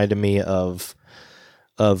just reminded me of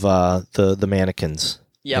the mannequins.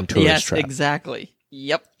 Yep. In Tourist Trap. Exactly.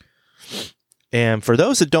 Yep. And for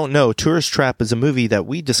those that don't know, Tourist Trap is a movie that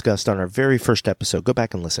we discussed on our very first episode. Go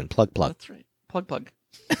back and listen. Plug. That's right. Plug.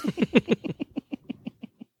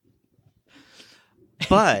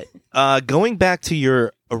 But going back to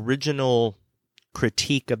your original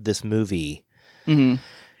critique of this movie,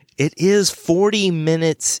 it is 40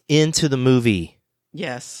 minutes into the movie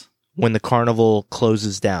Yes. when the carnival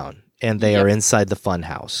closes down and they are inside the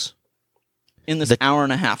Funhouse. In this hour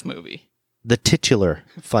and a half movie. The titular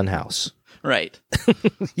Funhouse. Right.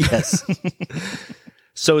 Yes.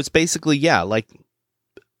 So it's basically, like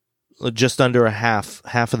just under a half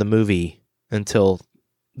of the movie until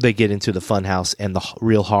they get into the Funhouse and the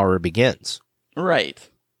real horror begins. Right.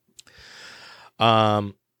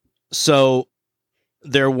 So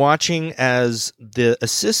they're watching as the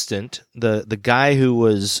assistant, the guy who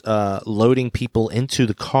was loading people into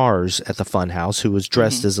the cars at the Funhouse, who was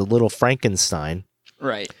dressed as a little Frankenstein,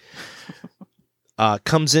 Right.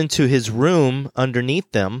 comes into his room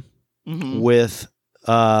underneath them with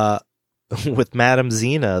Madame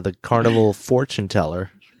Zena, the carnival fortune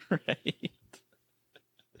teller, Right.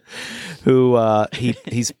 who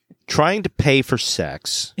he's trying to pay for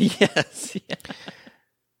sex. Yes. Yeah.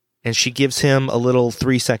 And she gives him a little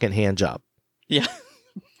 3-second hand job. Yeah.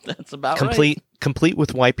 That's about Complete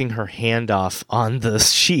with wiping her hand off on the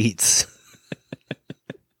sheets.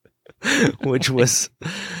 Which was,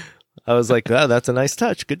 I was like, oh, that's a nice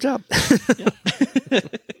touch. Good job.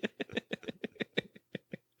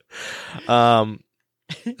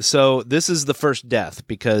 So this is the first death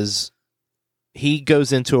because he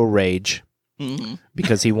goes into a rage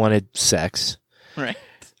because he wanted sex. Right.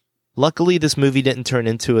 Luckily, this movie didn't turn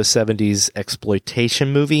into a 70s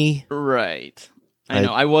exploitation movie. Right. I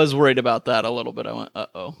know. I was worried about that a little bit. I went,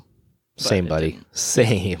 uh-oh. Same, buddy.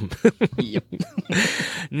 Same. Yep.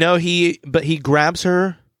 No, he grabs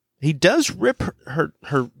her. He does rip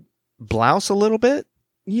her blouse a little bit.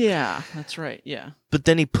 Yeah, that's right. Yeah. But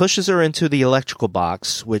then he pushes her into the electrical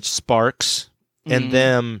box, which sparks, and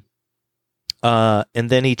then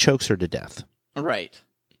he chokes her to death. Right.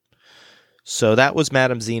 So that was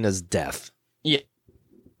Madame Zena's death. Yeah.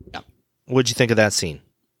 What'd you think of that scene?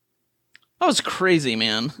 That was crazy,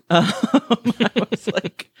 man. I was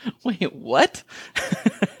like, wait, what?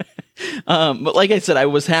 But like I said, I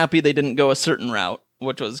was happy they didn't go a certain route,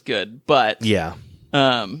 which was good. But yeah,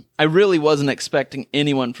 I really wasn't expecting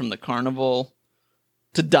anyone from the carnival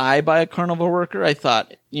to die by a carnival worker. I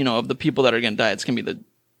thought, of the people that are going to die, it's going to be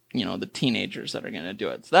the teenagers that are going to do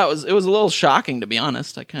it. So it was a little shocking, to be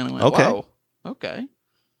honest. I kind of went, whoa, okay.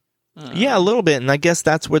 Yeah, a little bit. And I guess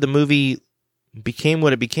that's where the movie became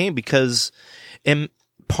what it became because, and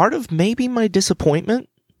part of maybe my disappointment.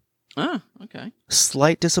 Okay.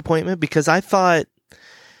 Slight disappointment because I thought,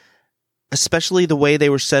 especially the way they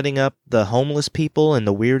were setting up the homeless people and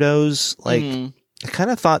the weirdos, like I kind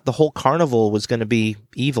of thought the whole carnival was going to be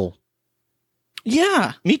evil.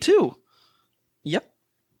 Yeah, me too. Yep.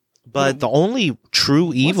 But the only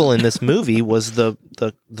true evil in this movie was the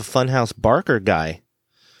Funhouse Barker guy.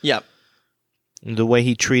 Yep. The way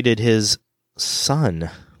he treated his son,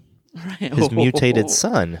 right. His mutated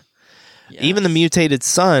son. Yes. Even the mutated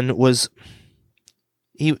son was,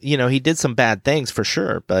 he did some bad things for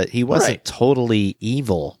sure, but he wasn't totally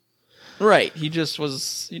evil. Right. He just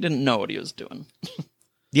was, he didn't know what he was doing.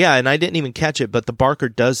 Yeah, and I didn't even catch it, but the Barker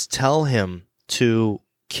does tell him to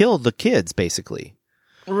kill the kids, basically.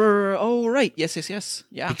 Oh, right. Yes.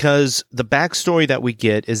 Yeah. Because the backstory that we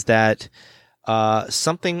get is that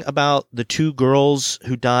something about the two girls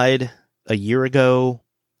who died a year ago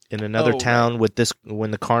in another town with this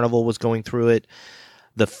when the carnival was going through it.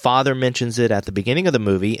 The father mentions it at the beginning of the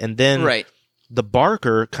movie, and then the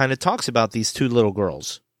Barker kind of talks about these two little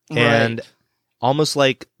girls. And almost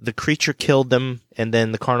like the creature killed them, and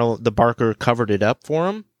then the Barker covered it up for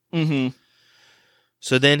him. Mm-hmm.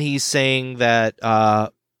 So then he's saying that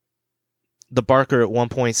the Barker at one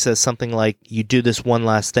point says something like, "You do this one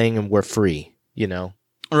last thing, and we're free."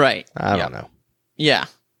 Right? I don't know. Yeah.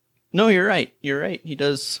 No, you're right. He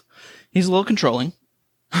does. He's a little controlling.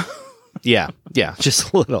 Yeah,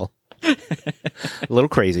 just a little,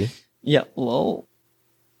 crazy. Yeah, a little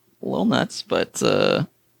nuts, but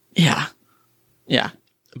yeah.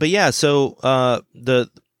 But yeah, so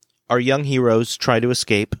our young heroes try to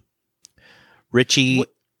escape. Richie,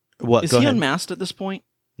 what? Is go he ahead. Unmasked at this point?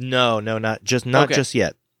 No, not just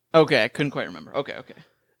yet. Okay, I couldn't quite remember. Okay.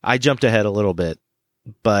 I jumped ahead a little bit,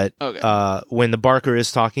 but when the Barker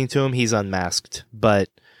is talking to him, he's unmasked. But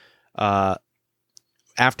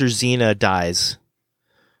after Xena dies,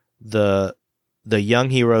 the young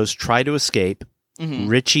heroes try to escape. Mm-hmm.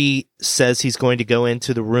 Richie says he's going to go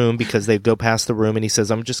into the room because they go past the room, and he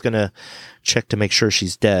says, "I'm just going to check to make sure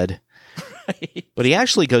she's dead." Right. But he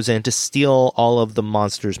actually goes in to steal all of the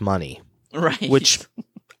monster's money, right? Which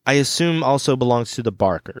I assume also belongs to the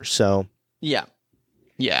Barker. So yeah.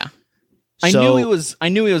 Yeah. So, I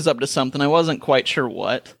knew he was up to something. I wasn't quite sure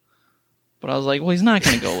what. But I was like, well, he's not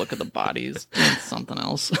going to go look at the bodies. Doing something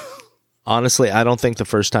else. honestly, I don't think the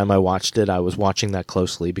first time I watched it, I was watching that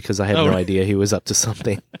closely because I had no idea he was up to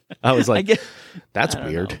something. I was like, that's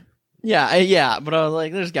weird. Know. Yeah, but I was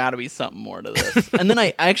like, there's got to be something more to this. And then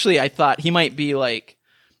I thought he might be like,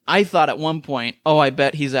 I thought at one point, I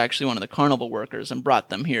bet he's actually one of the carnival workers and brought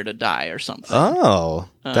them here to die or something. Oh,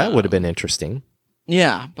 that would have been interesting.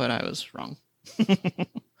 Yeah, but I was wrong.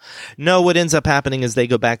 No, what ends up happening is they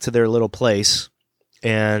go back to their little place,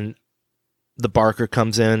 and the Barker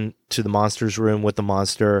comes in to the monster's room with the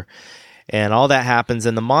monster, and all that happens,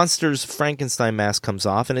 and the monster's Frankenstein mask comes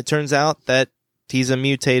off, and it turns out that he's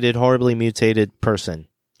a horribly mutated person.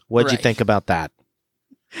 What'd you think about that?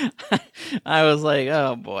 I was like,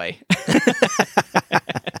 oh boy.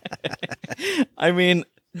 I mean,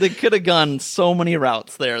 they could have gone so many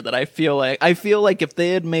routes there that I feel like if they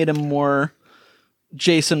had made him more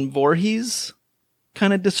Jason Voorhees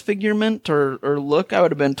kind of disfigurement or look, I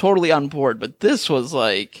would have been totally on board. But this was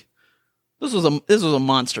a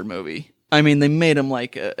monster movie. I mean, they made him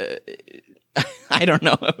like I don't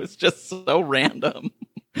know. It was just so random.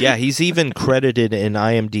 Yeah, he's even credited in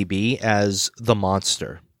IMDb as the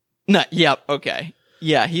monster. Yep. Okay.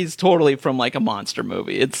 Yeah, he's totally from like a monster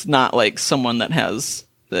movie. It's not like someone that has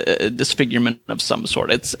a disfigurement of some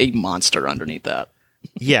sort. It's a monster underneath that.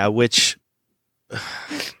 Yeah, which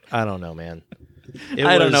I don't know, man.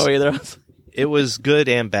 I don't know either. It was good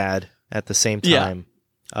and bad at the same time.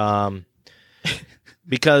 Yeah.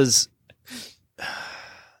 Because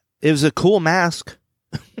it was a cool mask.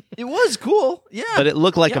 It was cool, yeah. But it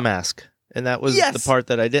looked like a mask, and that was the part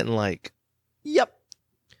that I didn't like. Yep.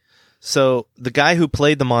 So the guy who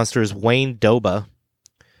played the monster is Wayne Doba,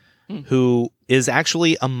 who is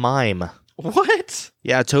actually a mime. What?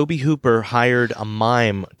 Yeah, Tobe Hooper hired a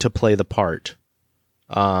mime to play the part.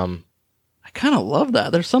 I kind of love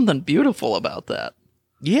that. There's something beautiful about that.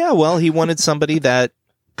 Yeah, well, he wanted somebody that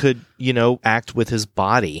could, act with his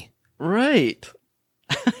body. Right.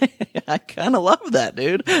 I kind of love that,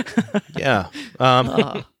 dude. Yeah.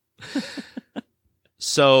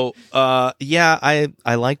 So,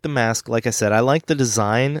 I like the mask. Like I said, I like the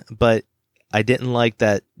design, but I didn't like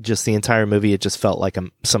that just the entire movie. It just felt like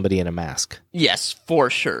somebody in a mask. Yes, for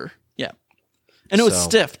sure. Yeah. And it was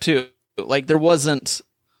stiff, too. Like, there wasn't,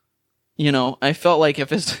 I felt like if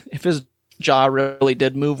his jaw really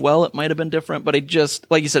did move well, it might have been different. But it just,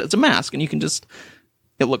 like you said, it's a mask, and you can just,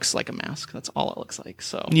 it looks like a mask. That's all it looks like.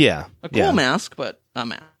 So, yeah. A cool mask, but a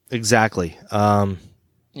mask. Exactly.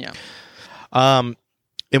 Yeah. And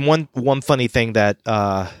one funny thing that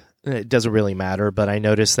it doesn't really matter, but I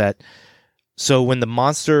noticed that so when the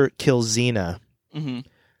monster kills Xena,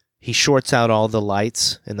 he shorts out all the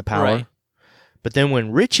lights in the power. Right. But then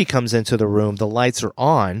when Richie comes into the room, the lights are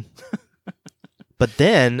on. But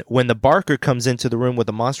then when the Barker comes into the room with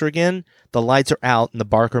the monster again, the lights are out, and the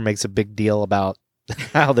Barker makes a big deal about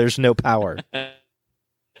how there's no power.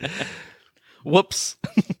 Whoops.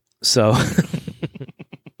 So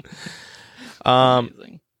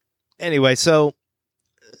anyway, so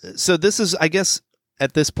this is, I guess,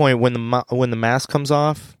 at this point when the mask comes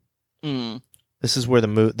off, this is where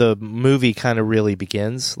the movie kind of really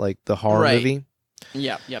begins, like the horror movie.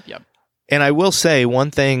 Yep. And I will say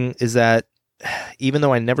one thing is that even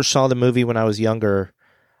though I never saw the movie when I was younger,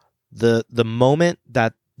 the moment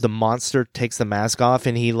that the monster takes the mask off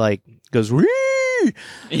and he like goes, wee!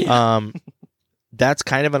 That's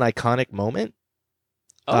kind of an iconic moment.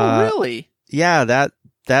 Oh, really? Yeah, that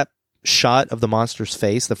shot of the monster's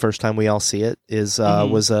face, the first time we all see it,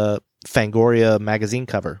 was a Fangoria magazine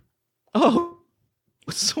cover. Oh,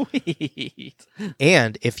 sweet.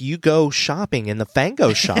 And if you go shopping in the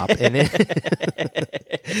Fango shop, and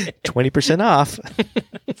 20% off.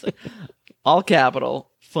 All capital,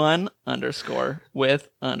 fun _with _horror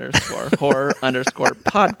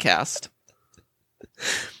 _podcast.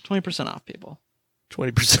 20% off, people.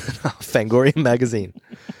 20% off Fangoria magazine.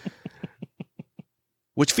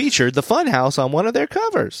 Which featured the Funhouse on one of their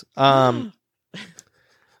covers. So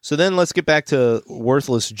then let's get back to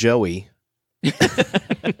worthless Joey.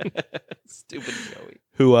 Stupid Joey.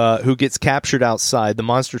 Who gets captured outside. The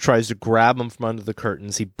monster tries to grab him from under the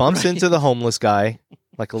curtains. He bumps into the homeless guy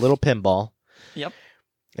like a little pinball. Yep.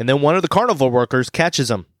 And then one of the carnival workers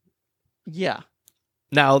catches him. Yeah.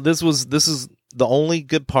 Now, this is the only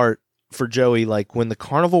good part for Joey. Like, when the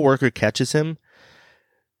carnival worker catches him,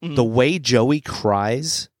 the way Joey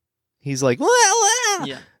cries, he's like, wah, wah.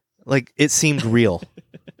 Yeah. Like, it seemed real.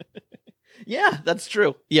 Yeah, that's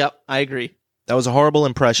true. Yep, I agree. That was a horrible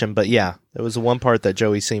impression, but yeah, it was the one part that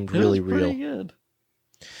Joey seemed really real. Good.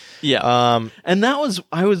 Yeah. And I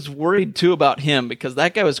was worried too about him because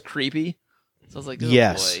that guy was creepy. So I was like, oh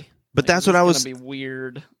Yes. boy. But Like, that's what I was. Gonna be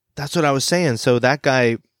weird. That's what I was saying. So that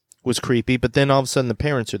guy was creepy, but then all of a sudden the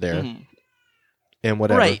parents are there and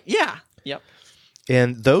whatever. Right. Yeah. Yep.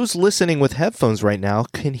 And those listening with headphones right now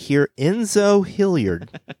can hear Enzo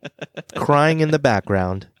Hilliard crying in the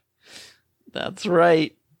background. That's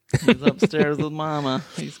right. He's upstairs with Mama.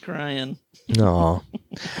 He's crying. No.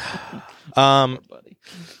 Poor buddy.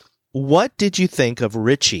 What did you think of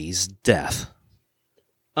Richie's death?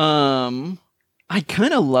 I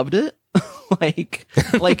kind of loved it. like,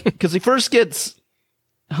 because he first gets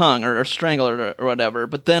hung or strangled or whatever,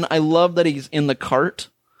 but then I love that he's in the cart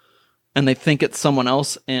and they think it's someone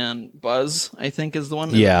else, and Buzz, I think, is the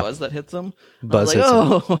one. Yeah. Buzz that hits him. Buzz hits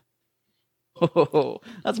him. Oh,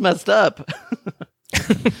 that's messed up.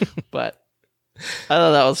 But I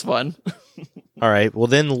thought that was fun. All right. Well,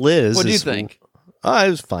 then Liz. What do you think? Oh, it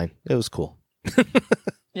was fine. It was cool.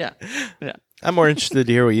 Yeah. I'm more interested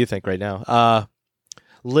to hear what you think right now.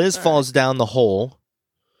 Liz falls down the hole.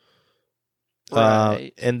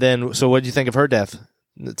 Right. And then, so what did you think of her death?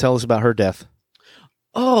 Tell us about her death.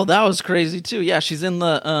 Oh, that was crazy too. Yeah, she's in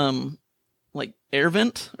the like air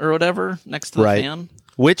vent or whatever next to the fan.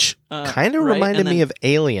 Which kind of right, reminded me of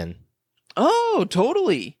Alien. Oh,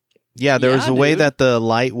 totally. Yeah, there was a way dude. that the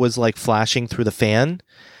light was like flashing through the fan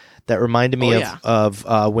that reminded me of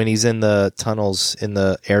when he's in the tunnels in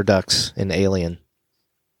the air ducts in Alien.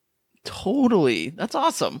 Totally. That's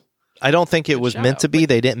awesome. I don't think it Good was shout meant to out. be.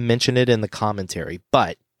 They didn't mention it in the commentary,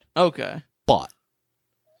 but Okay.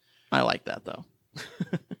 I like that though.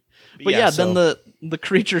 But yeah, then the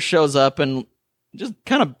creature shows up and just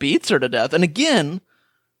kind of beats her to death. And again,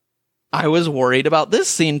 I was worried about this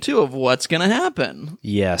scene too of what's going to happen.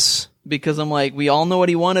 Yes. Because I'm like, we all know what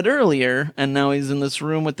he wanted earlier, and now he's in this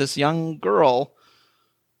room with this young girl,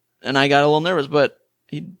 and I got a little nervous, but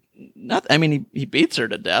he beats her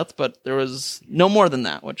to death, but there was no more than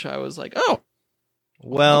that, which I was like, oh,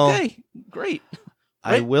 Well, okay, great.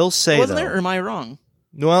 I Right? will say Wasn't though. there, or am I wrong?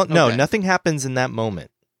 Well, no, Okay. nothing happens in that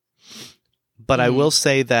moment. But I will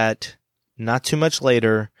say that not too much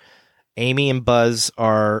later, Amy and Buzz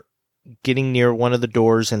are getting near one of the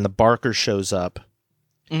doors and the barker shows up.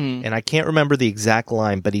 Mhm. And I can't remember the exact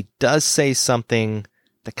line, but he does say something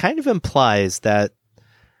that kind of implies that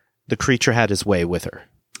the creature had his way with her.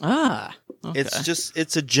 Ah, okay.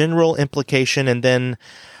 It's a general implication. And then,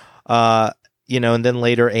 and then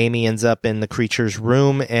later Amy ends up in the creature's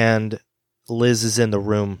room and Liz is in the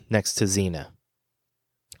room next to Xena.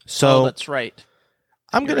 So that's right.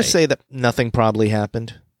 I'm going to say that nothing probably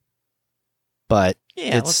happened, but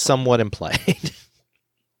Yeah, it's somewhat implied.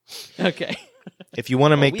 Okay. If you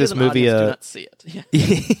want to make we this as an movie audience do not see it. Yeah.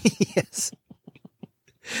 Yes.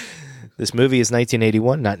 This movie is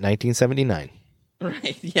 1981, not 1979.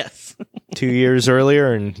 Right, yes. 2 years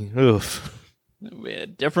earlier, and oof. A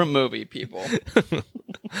different movie, people.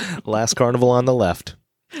 Last Carnival on the left.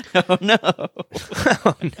 Oh, no.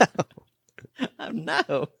 Oh, no.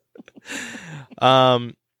 Oh,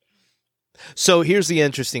 no. So here's the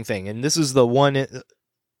interesting thing, and this is the one,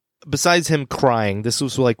 besides him crying, this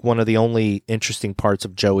was like one of the only interesting parts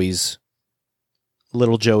of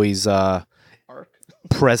little Joey's Arc.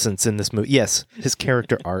 presence in this movie. Yes, his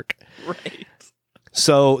character arc. Right.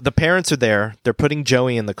 So the parents are there. They're putting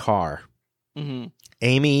Joey in the car. Mm-hmm.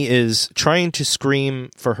 Amy is trying to scream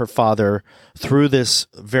for her father through this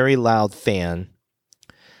very loud fan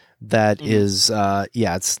that is,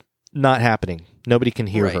 it's not happening. Nobody can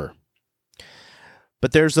hear her.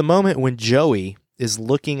 But there's a moment when Joey is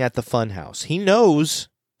looking at the funhouse. He knows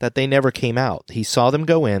that they never came out. He saw them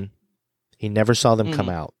go in. He never saw them come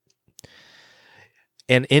out.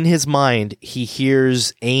 And in his mind, he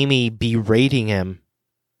hears Amy berating him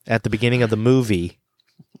at the beginning of the movie,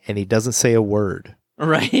 and he doesn't say a word.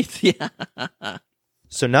 Right, yeah.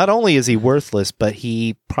 So not only is he worthless, but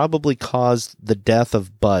he probably caused the death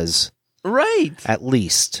of Buzz. Right. At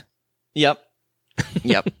least. Yep.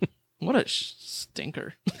 What a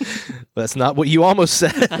stinker. That's not what you almost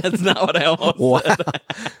said. That's not what I almost said.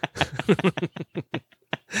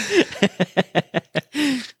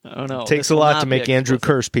 Oh, no. Takes a lot to make Andrew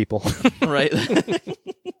curse people. Right.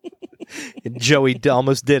 And Joey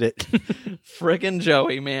almost did it. Frickin'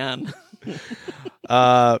 Joey, man.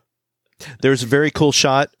 There's a very cool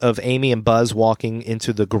shot of Amy and Buzz walking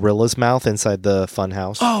into the gorilla's mouth inside the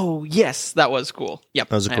funhouse. Oh, yes. That was cool. Yep.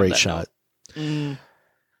 That was a great shot.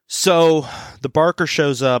 So the barker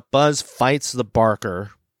shows up. Buzz fights the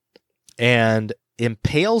barker and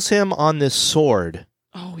impales him on this sword.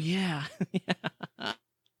 Oh, yeah.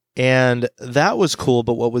 And that was cool,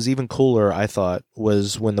 but what was even cooler, I thought,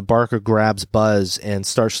 was when the Barker grabs Buzz and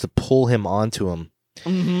starts to pull him onto him.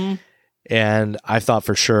 Mm-hmm. And I thought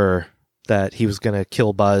for sure that he was going to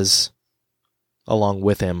kill Buzz along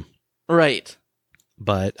with him. Right.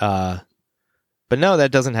 But no,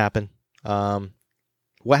 that doesn't happen.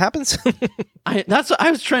 What happens? That's what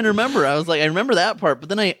I was trying to remember. I was like, I remember that part, but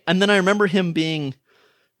then I remember him being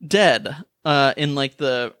dead in like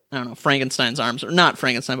the, I don't know, Frankenstein's arms, or not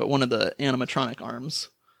Frankenstein, but one of the animatronic arms.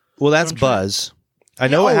 Well, that's Buzz. I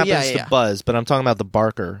know what happens yeah. to Buzz, but I'm talking about the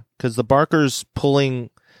Barker, because the Barker's pulling.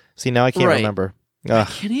 See, now I can't remember. I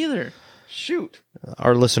can't either. Shoot.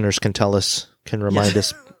 Our listeners can tell us, can remind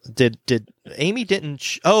us. Did Amy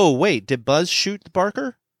didn't? Oh wait, did Buzz shoot the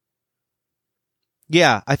Barker?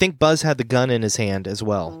 Yeah, I think Buzz had the gun in his hand as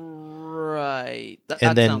well. Right.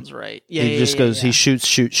 That then sounds right. Yeah. He just goes. Yeah. He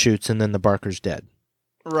shoots, and then the Barker's dead.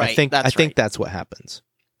 Right. I think that's what happens.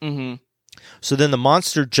 Mm-hmm. So then the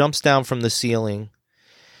monster jumps down from the ceiling.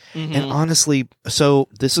 Mm-hmm. And honestly, so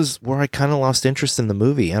this is where I kind of lost interest in the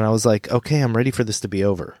movie, and I was like, okay, I'm ready for this to be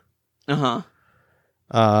over. Uh-huh.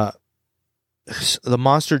 The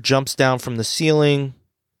monster jumps down from the ceiling,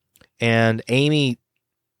 and Amy,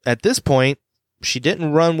 at this point, she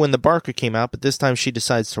didn't run when the Barker came out, but this time she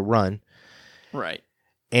decides to run. Right.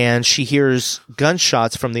 And she hears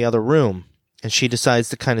gunshots from the other room, and she decides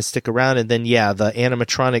to kind of stick around, and then, the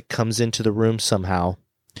animatronic comes into the room somehow.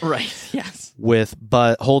 Right, yes. With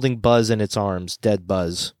holding Buzz in its arms, dead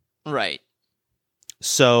Buzz. Right.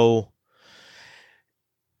 So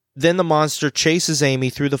then the monster chases Amy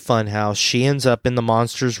through the funhouse. She ends up in the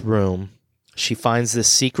monster's room. She finds this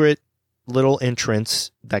secret little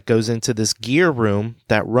entrance that goes into this gear room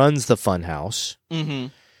that runs the funhouse. Mm-hmm.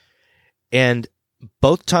 And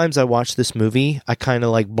both times I watched this movie, I kind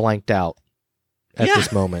of like blanked out at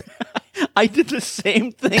this moment. I did the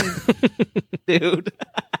same thing, dude.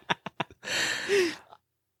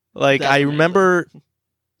 Like, I remember,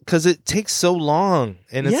 because it takes so long,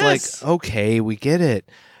 and it's like, okay, we get it.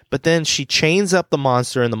 But then she chains up the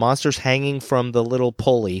monster, and the monster's hanging from the little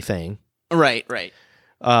pulley thing. Right.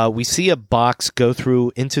 We see a box go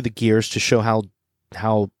through into the gears to show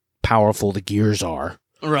how powerful the gears are.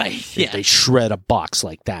 Right, yeah. They shred a box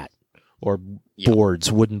like that. Or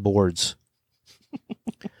wooden boards.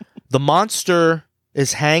 The monster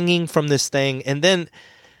is hanging from this thing, and then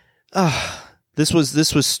this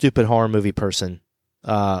was stupid horror movie person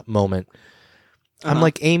moment. I'm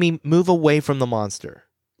like, Amy, move away from the monster.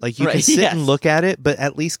 Like, you can sit and look at it, but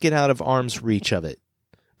at least get out of arm's reach of it.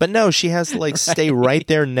 But no, she has to like stay right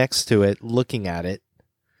there next to it, looking at it.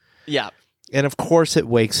 Yeah. And of course it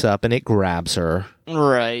wakes up and it grabs her.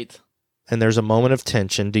 Right. And there's a moment of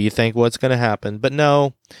tension. Do you think what's going to happen? But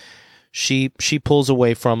no, she pulls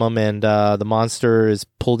away from him, and the monster is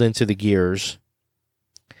pulled into the gears.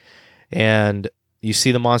 And you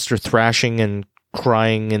see the monster thrashing and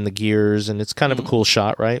crying in the gears, and it's kind of a cool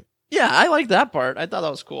shot, right? Yeah, I like that part. I thought that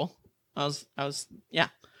was cool.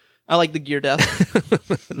 I like the gear death.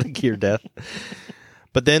 The gear death.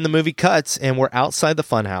 But then the movie cuts, and we're outside the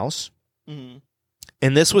funhouse. Mm-hmm.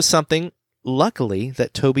 And this was something, luckily,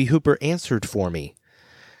 that Tobe Hooper answered for me.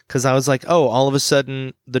 Because I was like, oh, all of a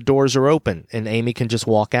sudden, the doors are open, and Amy can just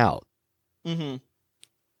walk out. Mm-hmm.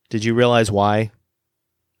 Did you realize why?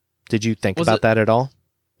 Did you think about that at all?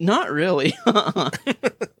 Not really.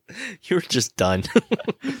 You were just done.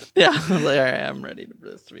 Yeah, I was like, all right, I'm ready for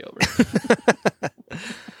this to be over.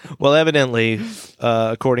 Well, evidently,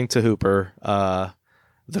 according to Hooper,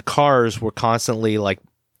 the cars were constantly like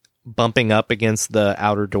bumping up against the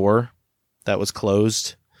outer door that was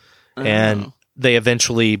closed, and they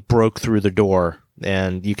eventually broke through the door,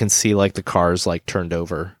 and you can see like the cars like turned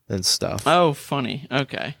over and stuff. Oh, funny.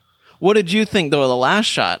 Okay. What did you think though of the last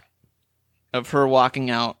shot of her walking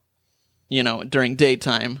out, during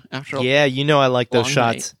daytime after I like those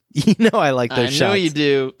shots. I like those shots. I know you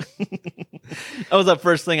do. That was the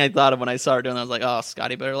first thing I thought of when I saw her doing that. I was like, oh,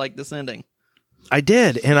 Scotty better like this ending. I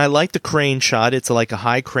did, and I like the crane shot. It's like a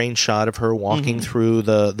high crane shot of her walking through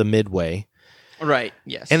the midway. Right,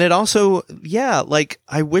 yes. And it also,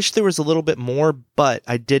 I wish there was a little bit more, but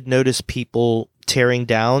I did notice people tearing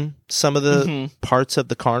down some of the parts of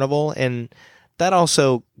the carnival, and that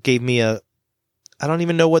also gave me I don't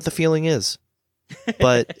even know what the feeling is,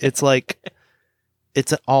 but it's like,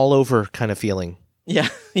 it's an all over kind of feeling. Yeah,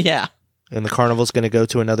 yeah. And the carnival's going to go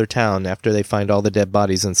to another town after they find all the dead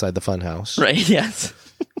bodies inside the funhouse. Right, yes.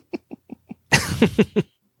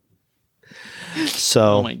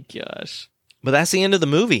 So, oh my gosh. But that's the end of the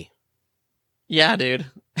movie. Yeah, dude.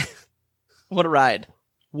 What a ride.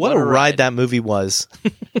 What a ride that movie was.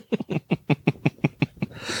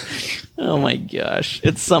 Oh my gosh,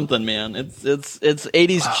 it's something, man. It's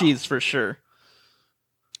 80s cheese for sure.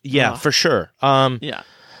 Yeah, for sure. Yeah.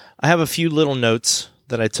 I have a few little notes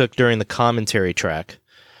that I took during the commentary track.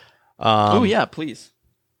 Oh yeah, please.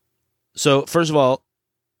 So first of all,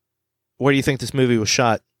 where do you think this movie was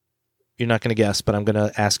shot? You're not going to guess, but I'm going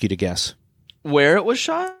to ask you to guess. Where it was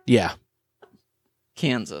shot? Yeah.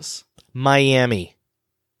 Kansas. Miami.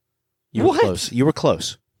 You were What? close. You were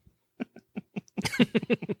close.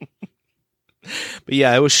 But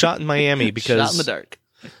yeah, it was shot in Miami because Shot in the dark.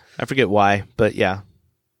 I forget why, but yeah.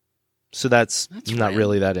 So that's not random.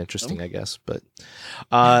 really that interesting, I guess. But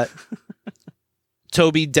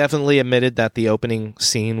Toby definitely admitted that the opening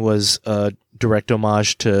scene was a direct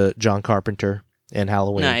homage to John Carpenter and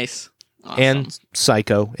Halloween. Nice. Awesome. And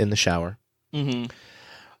Psycho in the shower. Mm-hmm.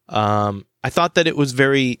 I thought that it was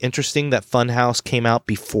very interesting that Funhouse came out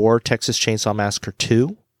before Texas Chainsaw Massacre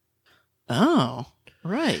 2. Oh,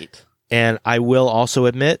 right. And I will also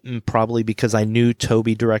admit, and probably because I knew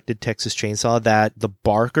Toby directed Texas Chainsaw, that the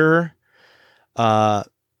Barker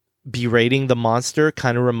berating the monster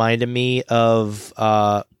kind of reminded me of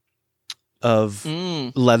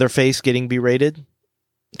Leatherface getting berated.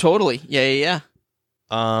 Totally. Yeah.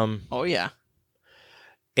 Oh yeah.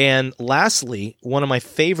 And lastly, one of my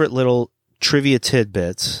favorite little trivia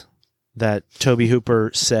tidbits that Toby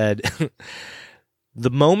Hooper said,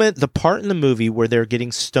 the part in the movie where they're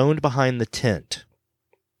getting stoned behind the tent.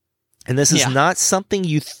 And this is not something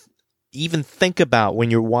you even think about when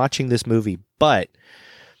you're watching this movie, but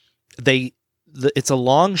it's a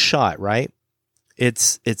long shot, right?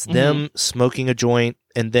 It's them smoking a joint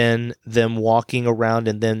and then them walking around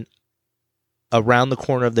and then around the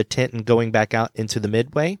corner of the tent and going back out into the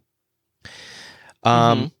midway.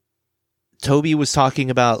 Toby was talking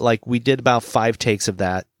about, like, we did about 5 takes of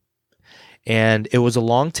that, and it was a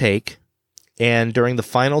long take. And during the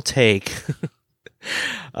final take,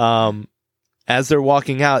 as they're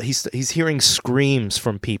walking out, he's hearing screams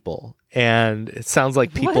from people, and it sounds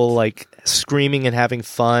like people like screaming and having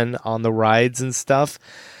fun on the rides and stuff.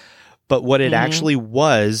 But what it actually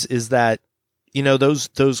was is that, you know,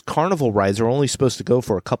 those carnival rides are only supposed to go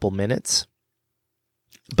for a couple minutes.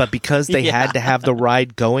 But because they had to have the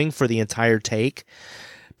ride going for the entire take,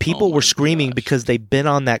 people were screaming because they've been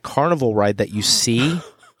on that carnival ride that you see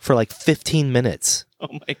for like 15 minutes. Oh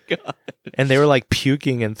my God. And they were like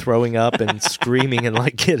puking and throwing up and screaming and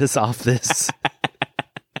like, get us off this.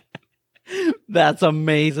 That's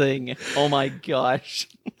amazing. Oh my gosh.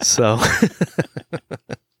 So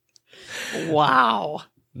wow.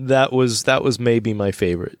 That was maybe my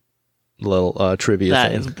favorite little trivia thing.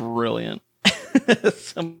 That is brilliant.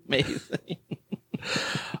 It's amazing.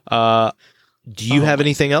 Do you have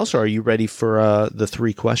anything else, or are you ready for the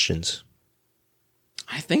 3 questions?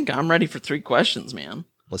 I think I'm ready for 3 questions, man.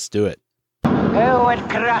 Let's do it. Who would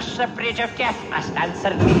cross the bridge of death must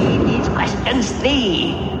answer me these questions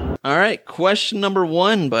 3. All right, question number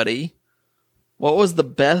 1, buddy. What was the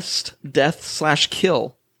best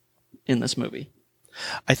death/kill in this movie?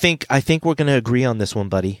 I think we're going to agree on this one,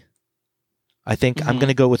 buddy. I think I'm going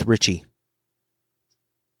to go with Richie.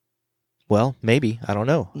 Well, maybe. I don't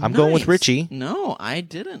know. I'm going with Richie. No, I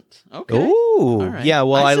didn't. Okay. Ooh. Right. Yeah,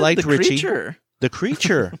 well, I said liked the Richie. Creature. The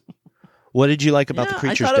creature. What did you like about the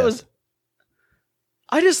creature's death?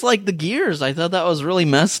 I just liked the gears. I thought that was really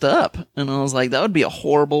messed up. And I was like, that would be a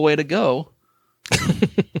horrible way to go.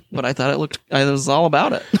 But I thought it was all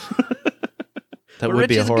about it. That would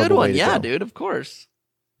be a horrible way to yeah, go. dude, of course.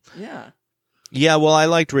 Yeah. Yeah, well, I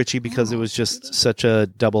liked Richie because it was just such a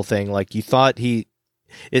double thing. Like, you thought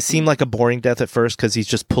it seemed like a boring death at first because he's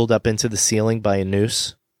just pulled up into the ceiling by a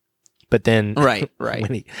noose. But then right.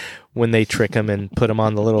 when they trick him and put him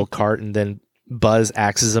on the little cart and then Buzz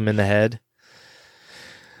axes him in the head.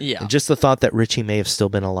 Yeah. And just the thought that Richie may have still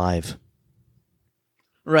been alive.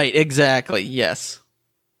 Right, exactly. Yes.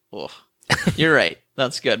 Oof. You're right.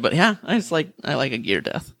 That's good. But yeah, I like a gear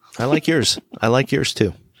death. I like yours. I like yours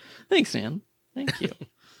too. Thanks, man. Thank you.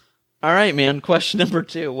 All right, man. Question number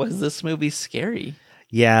 2. Was this movie scary?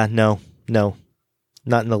 Yeah, no. Not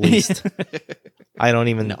in the least. I don't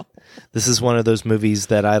even know. This is one of those movies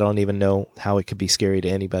that I don't even know how it could be scary to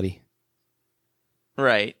anybody.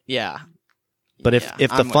 Right, yeah. But if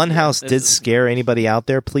the Funhouse did scare anybody out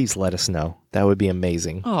there, please let us know. That would be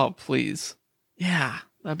amazing. Oh, please. Yeah,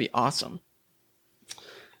 that'd be awesome.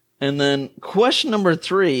 And then question number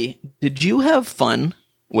 3, did you have fun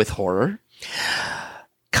with horror?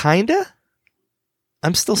 Kinda.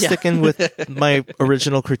 I'm still sticking with my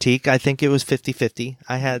original critique. I think it was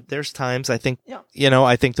 50-50. There's times I think,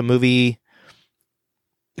 I think the movie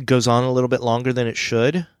goes on a little bit longer than it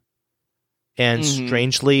should. And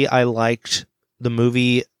strangely, I liked the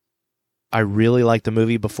movie. I really liked the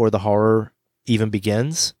movie before the horror even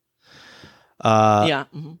begins. Yeah.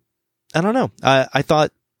 I don't know.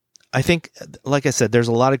 I think, like I said, there's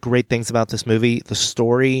a lot of great things about this movie. The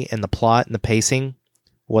story and the plot and the pacing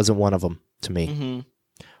wasn't one of them to me.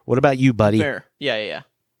 What about you, buddy? Fair. Yeah.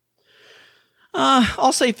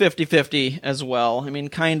 I'll say 50-50 as well. I mean,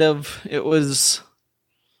 kind of, it was...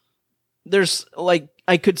 There's, like,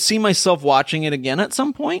 I could see myself watching it again at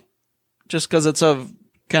some point, just because it's a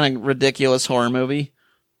kind of ridiculous horror movie,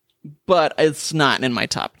 but it's not in my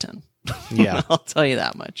top 10. Yeah. I'll tell you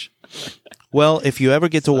that much. Well, if you ever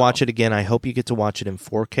get to watch it again, I hope you get to watch it in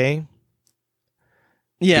 4K.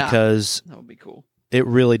 Yeah. Because that would be cool. It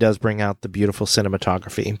really does bring out the beautiful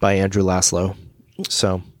cinematography by Andrew Laszlo.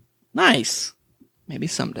 So nice. Maybe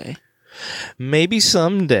someday. Maybe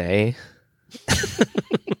someday.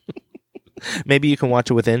 Maybe you can watch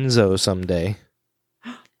it with Enzo someday.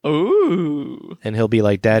 Ooh. And he'll be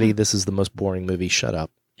like, Daddy, this is the most boring movie. Shut up.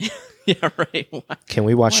 Yeah, right. Can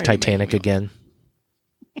we watch Titanic again?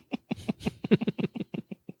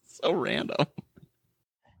 So random.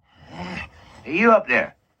 Hey, you up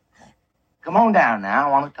there? Come on down now.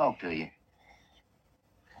 I want to talk to you.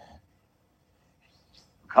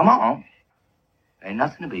 Come on. Ain't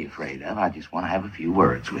nothing to be afraid of. I just want to have a few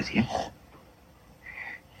words with you.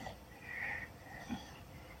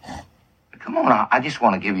 Come on, I just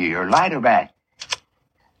want to give you your lighter back.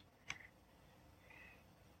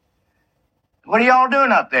 What are y'all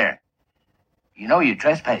doing up there? You know you're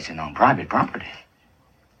trespassing on private property.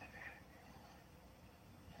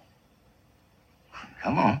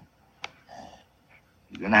 Come on.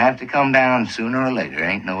 You're gonna have to come down sooner or later.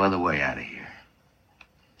 Ain't no other way out of here.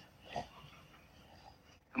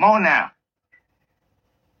 Come on now.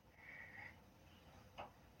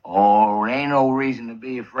 Oh, there ain't no reason to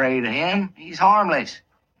be afraid of him. He's harmless.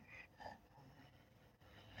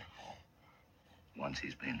 Once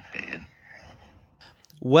he's been fed.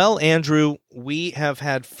 Well, Andrew, we have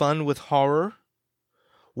had fun with horror.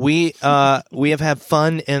 We have had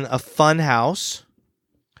fun in a fun house.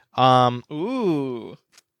 Ooh.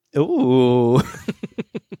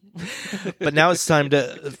 But now it's time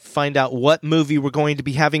to find out what movie we're going to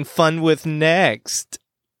be having fun with next.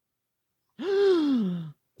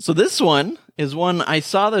 So this one is one I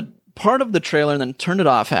saw the part of the trailer and then turned it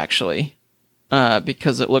off, actually,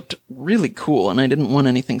 because it looked really cool and I didn't want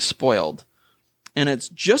anything spoiled. And it's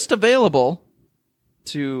just available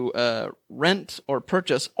to rent or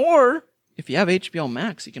purchase, or if you have HBO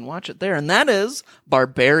Max, you can watch it there. And that is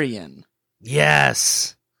Barbarian.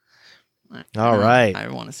 Yes. All right. I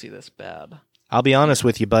want to see this bad. I'll be honest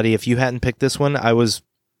with you, buddy. If you hadn't picked this one, I was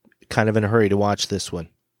kind of in a hurry to watch this one.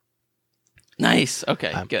 Nice.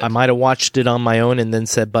 Okay, good. I might have watched it on my own and then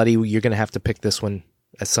said, buddy, you're going to have to pick this one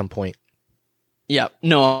at some point. Yeah.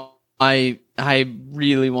 No, I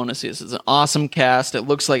really want to see this. It's an awesome cast. It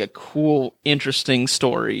looks like a cool, interesting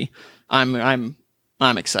story. I'm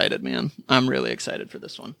excited, man. I'm really excited for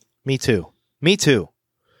this one. Me too.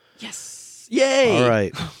 Yes. Yay. All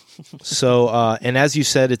right. So, and as you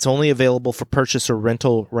said, it's only available for purchase or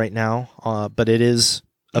rental right now, but it is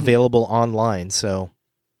available online. So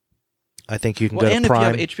I think you can go to and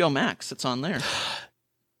Prime. if you have HBO Max, it's on there.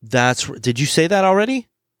 Did you say that already?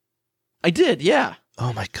 I did, yeah.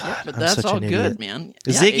 Oh my God. Yeah, but I'm that's such all an good, idiot. man.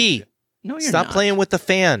 Ziggy, Yeah, no, you're stop not. playing with the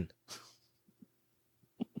fan.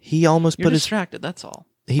 He almost You're distracted, that's all.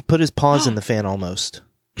 He put his paws in the fan almost.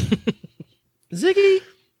 Ziggy,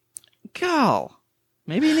 Cal.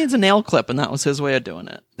 Maybe he needs a nail clip, and that was his way of doing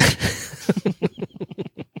it.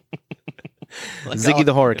 Like, Ziggy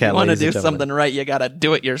the Horror Cat. If you want to ladies and do gentlemen. something right, you got to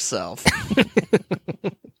do it yourself.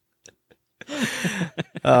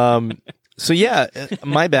 So yeah,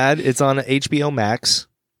 my bad. It's on HBO Max.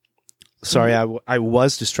 Sorry, I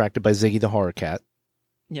was distracted by Ziggy the Horror Cat.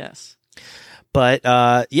 Yes. But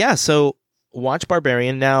yeah, so watch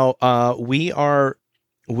Barbarian. Now we are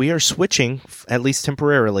switching, at least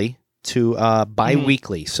temporarily, to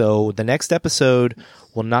bi-weekly. So the next episode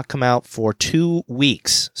will not come out for 2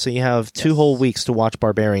 weeks. So you have 2 whole weeks to watch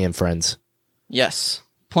Barbarian, friends. Yes.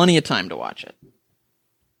 Plenty of time to watch it.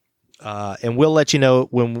 And we'll let you know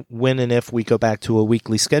when and if we go back to a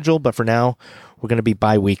weekly schedule. But for now, we're going to be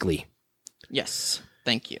bi-weekly. Yes.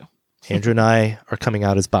 Thank you. Weekly. Andrew and I are coming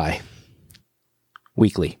out as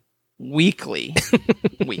weekly. Weekly.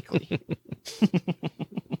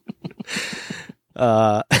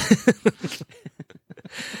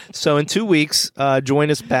 So in 2 weeks,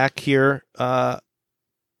 join us back here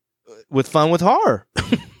with Fun with Horror.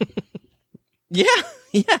 Yeah.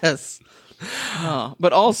 Yes.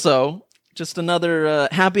 But also, just another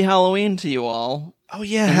happy Halloween to you all. Oh,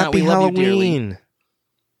 yeah. And that Happy we love you dearly. Halloween.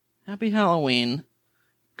 Happy Halloween.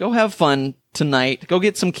 Go have fun tonight. Go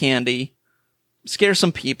get some candy. Scare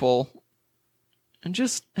some people. And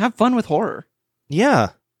just have fun with horror. Yeah.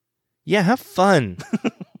 Yeah, have fun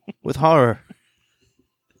with horror.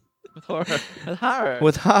 With horror. With horror.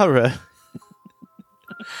 With horror.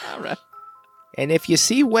 Horror. And if you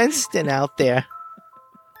see Winston out there,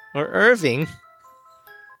 or Irving,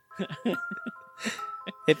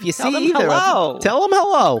 if you Tell see them either hello. of them, tell them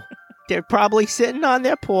hello. They're probably sitting on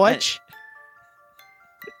their porch.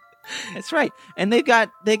 That's right. And they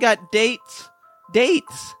got dates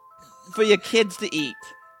for your kids to eat.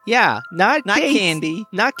 Yeah, not dates, candy.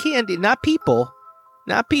 Not candy, not people.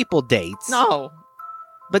 Not people dates. No.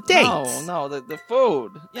 But dates. No, the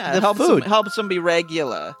food. Yeah, The it helps food. helps them be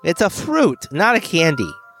regular. It's a fruit, not a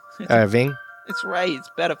candy, Irving. It's right.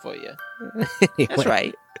 It's better for you. Anyway, That's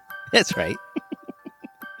right. That's right.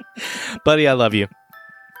 Buddy, I love you.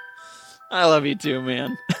 I love you too,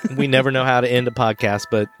 man. We never know how to end a podcast,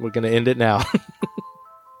 but we're going to end it now.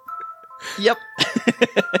 Yep.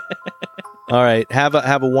 All right. Have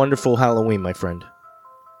a wonderful Halloween, my friend.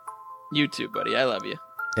 You too, buddy. I love you.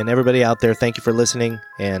 And everybody out there, thank you for listening.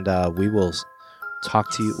 And we will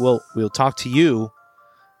talk to you. Well, we'll talk to you.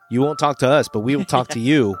 You won't talk to us, but we will talk to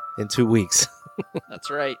you in 2 weeks. That's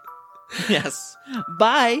right. Yes.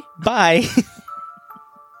 Bye. Bye.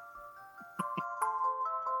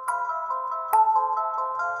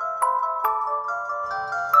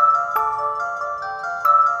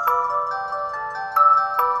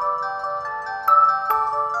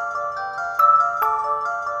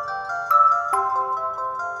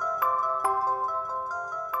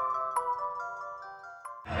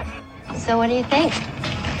 So what do you think?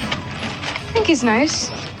 I think he's nice.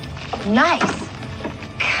 Nice.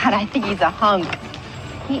 God, I think he's a hunk.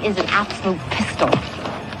 He is an absolute pistol.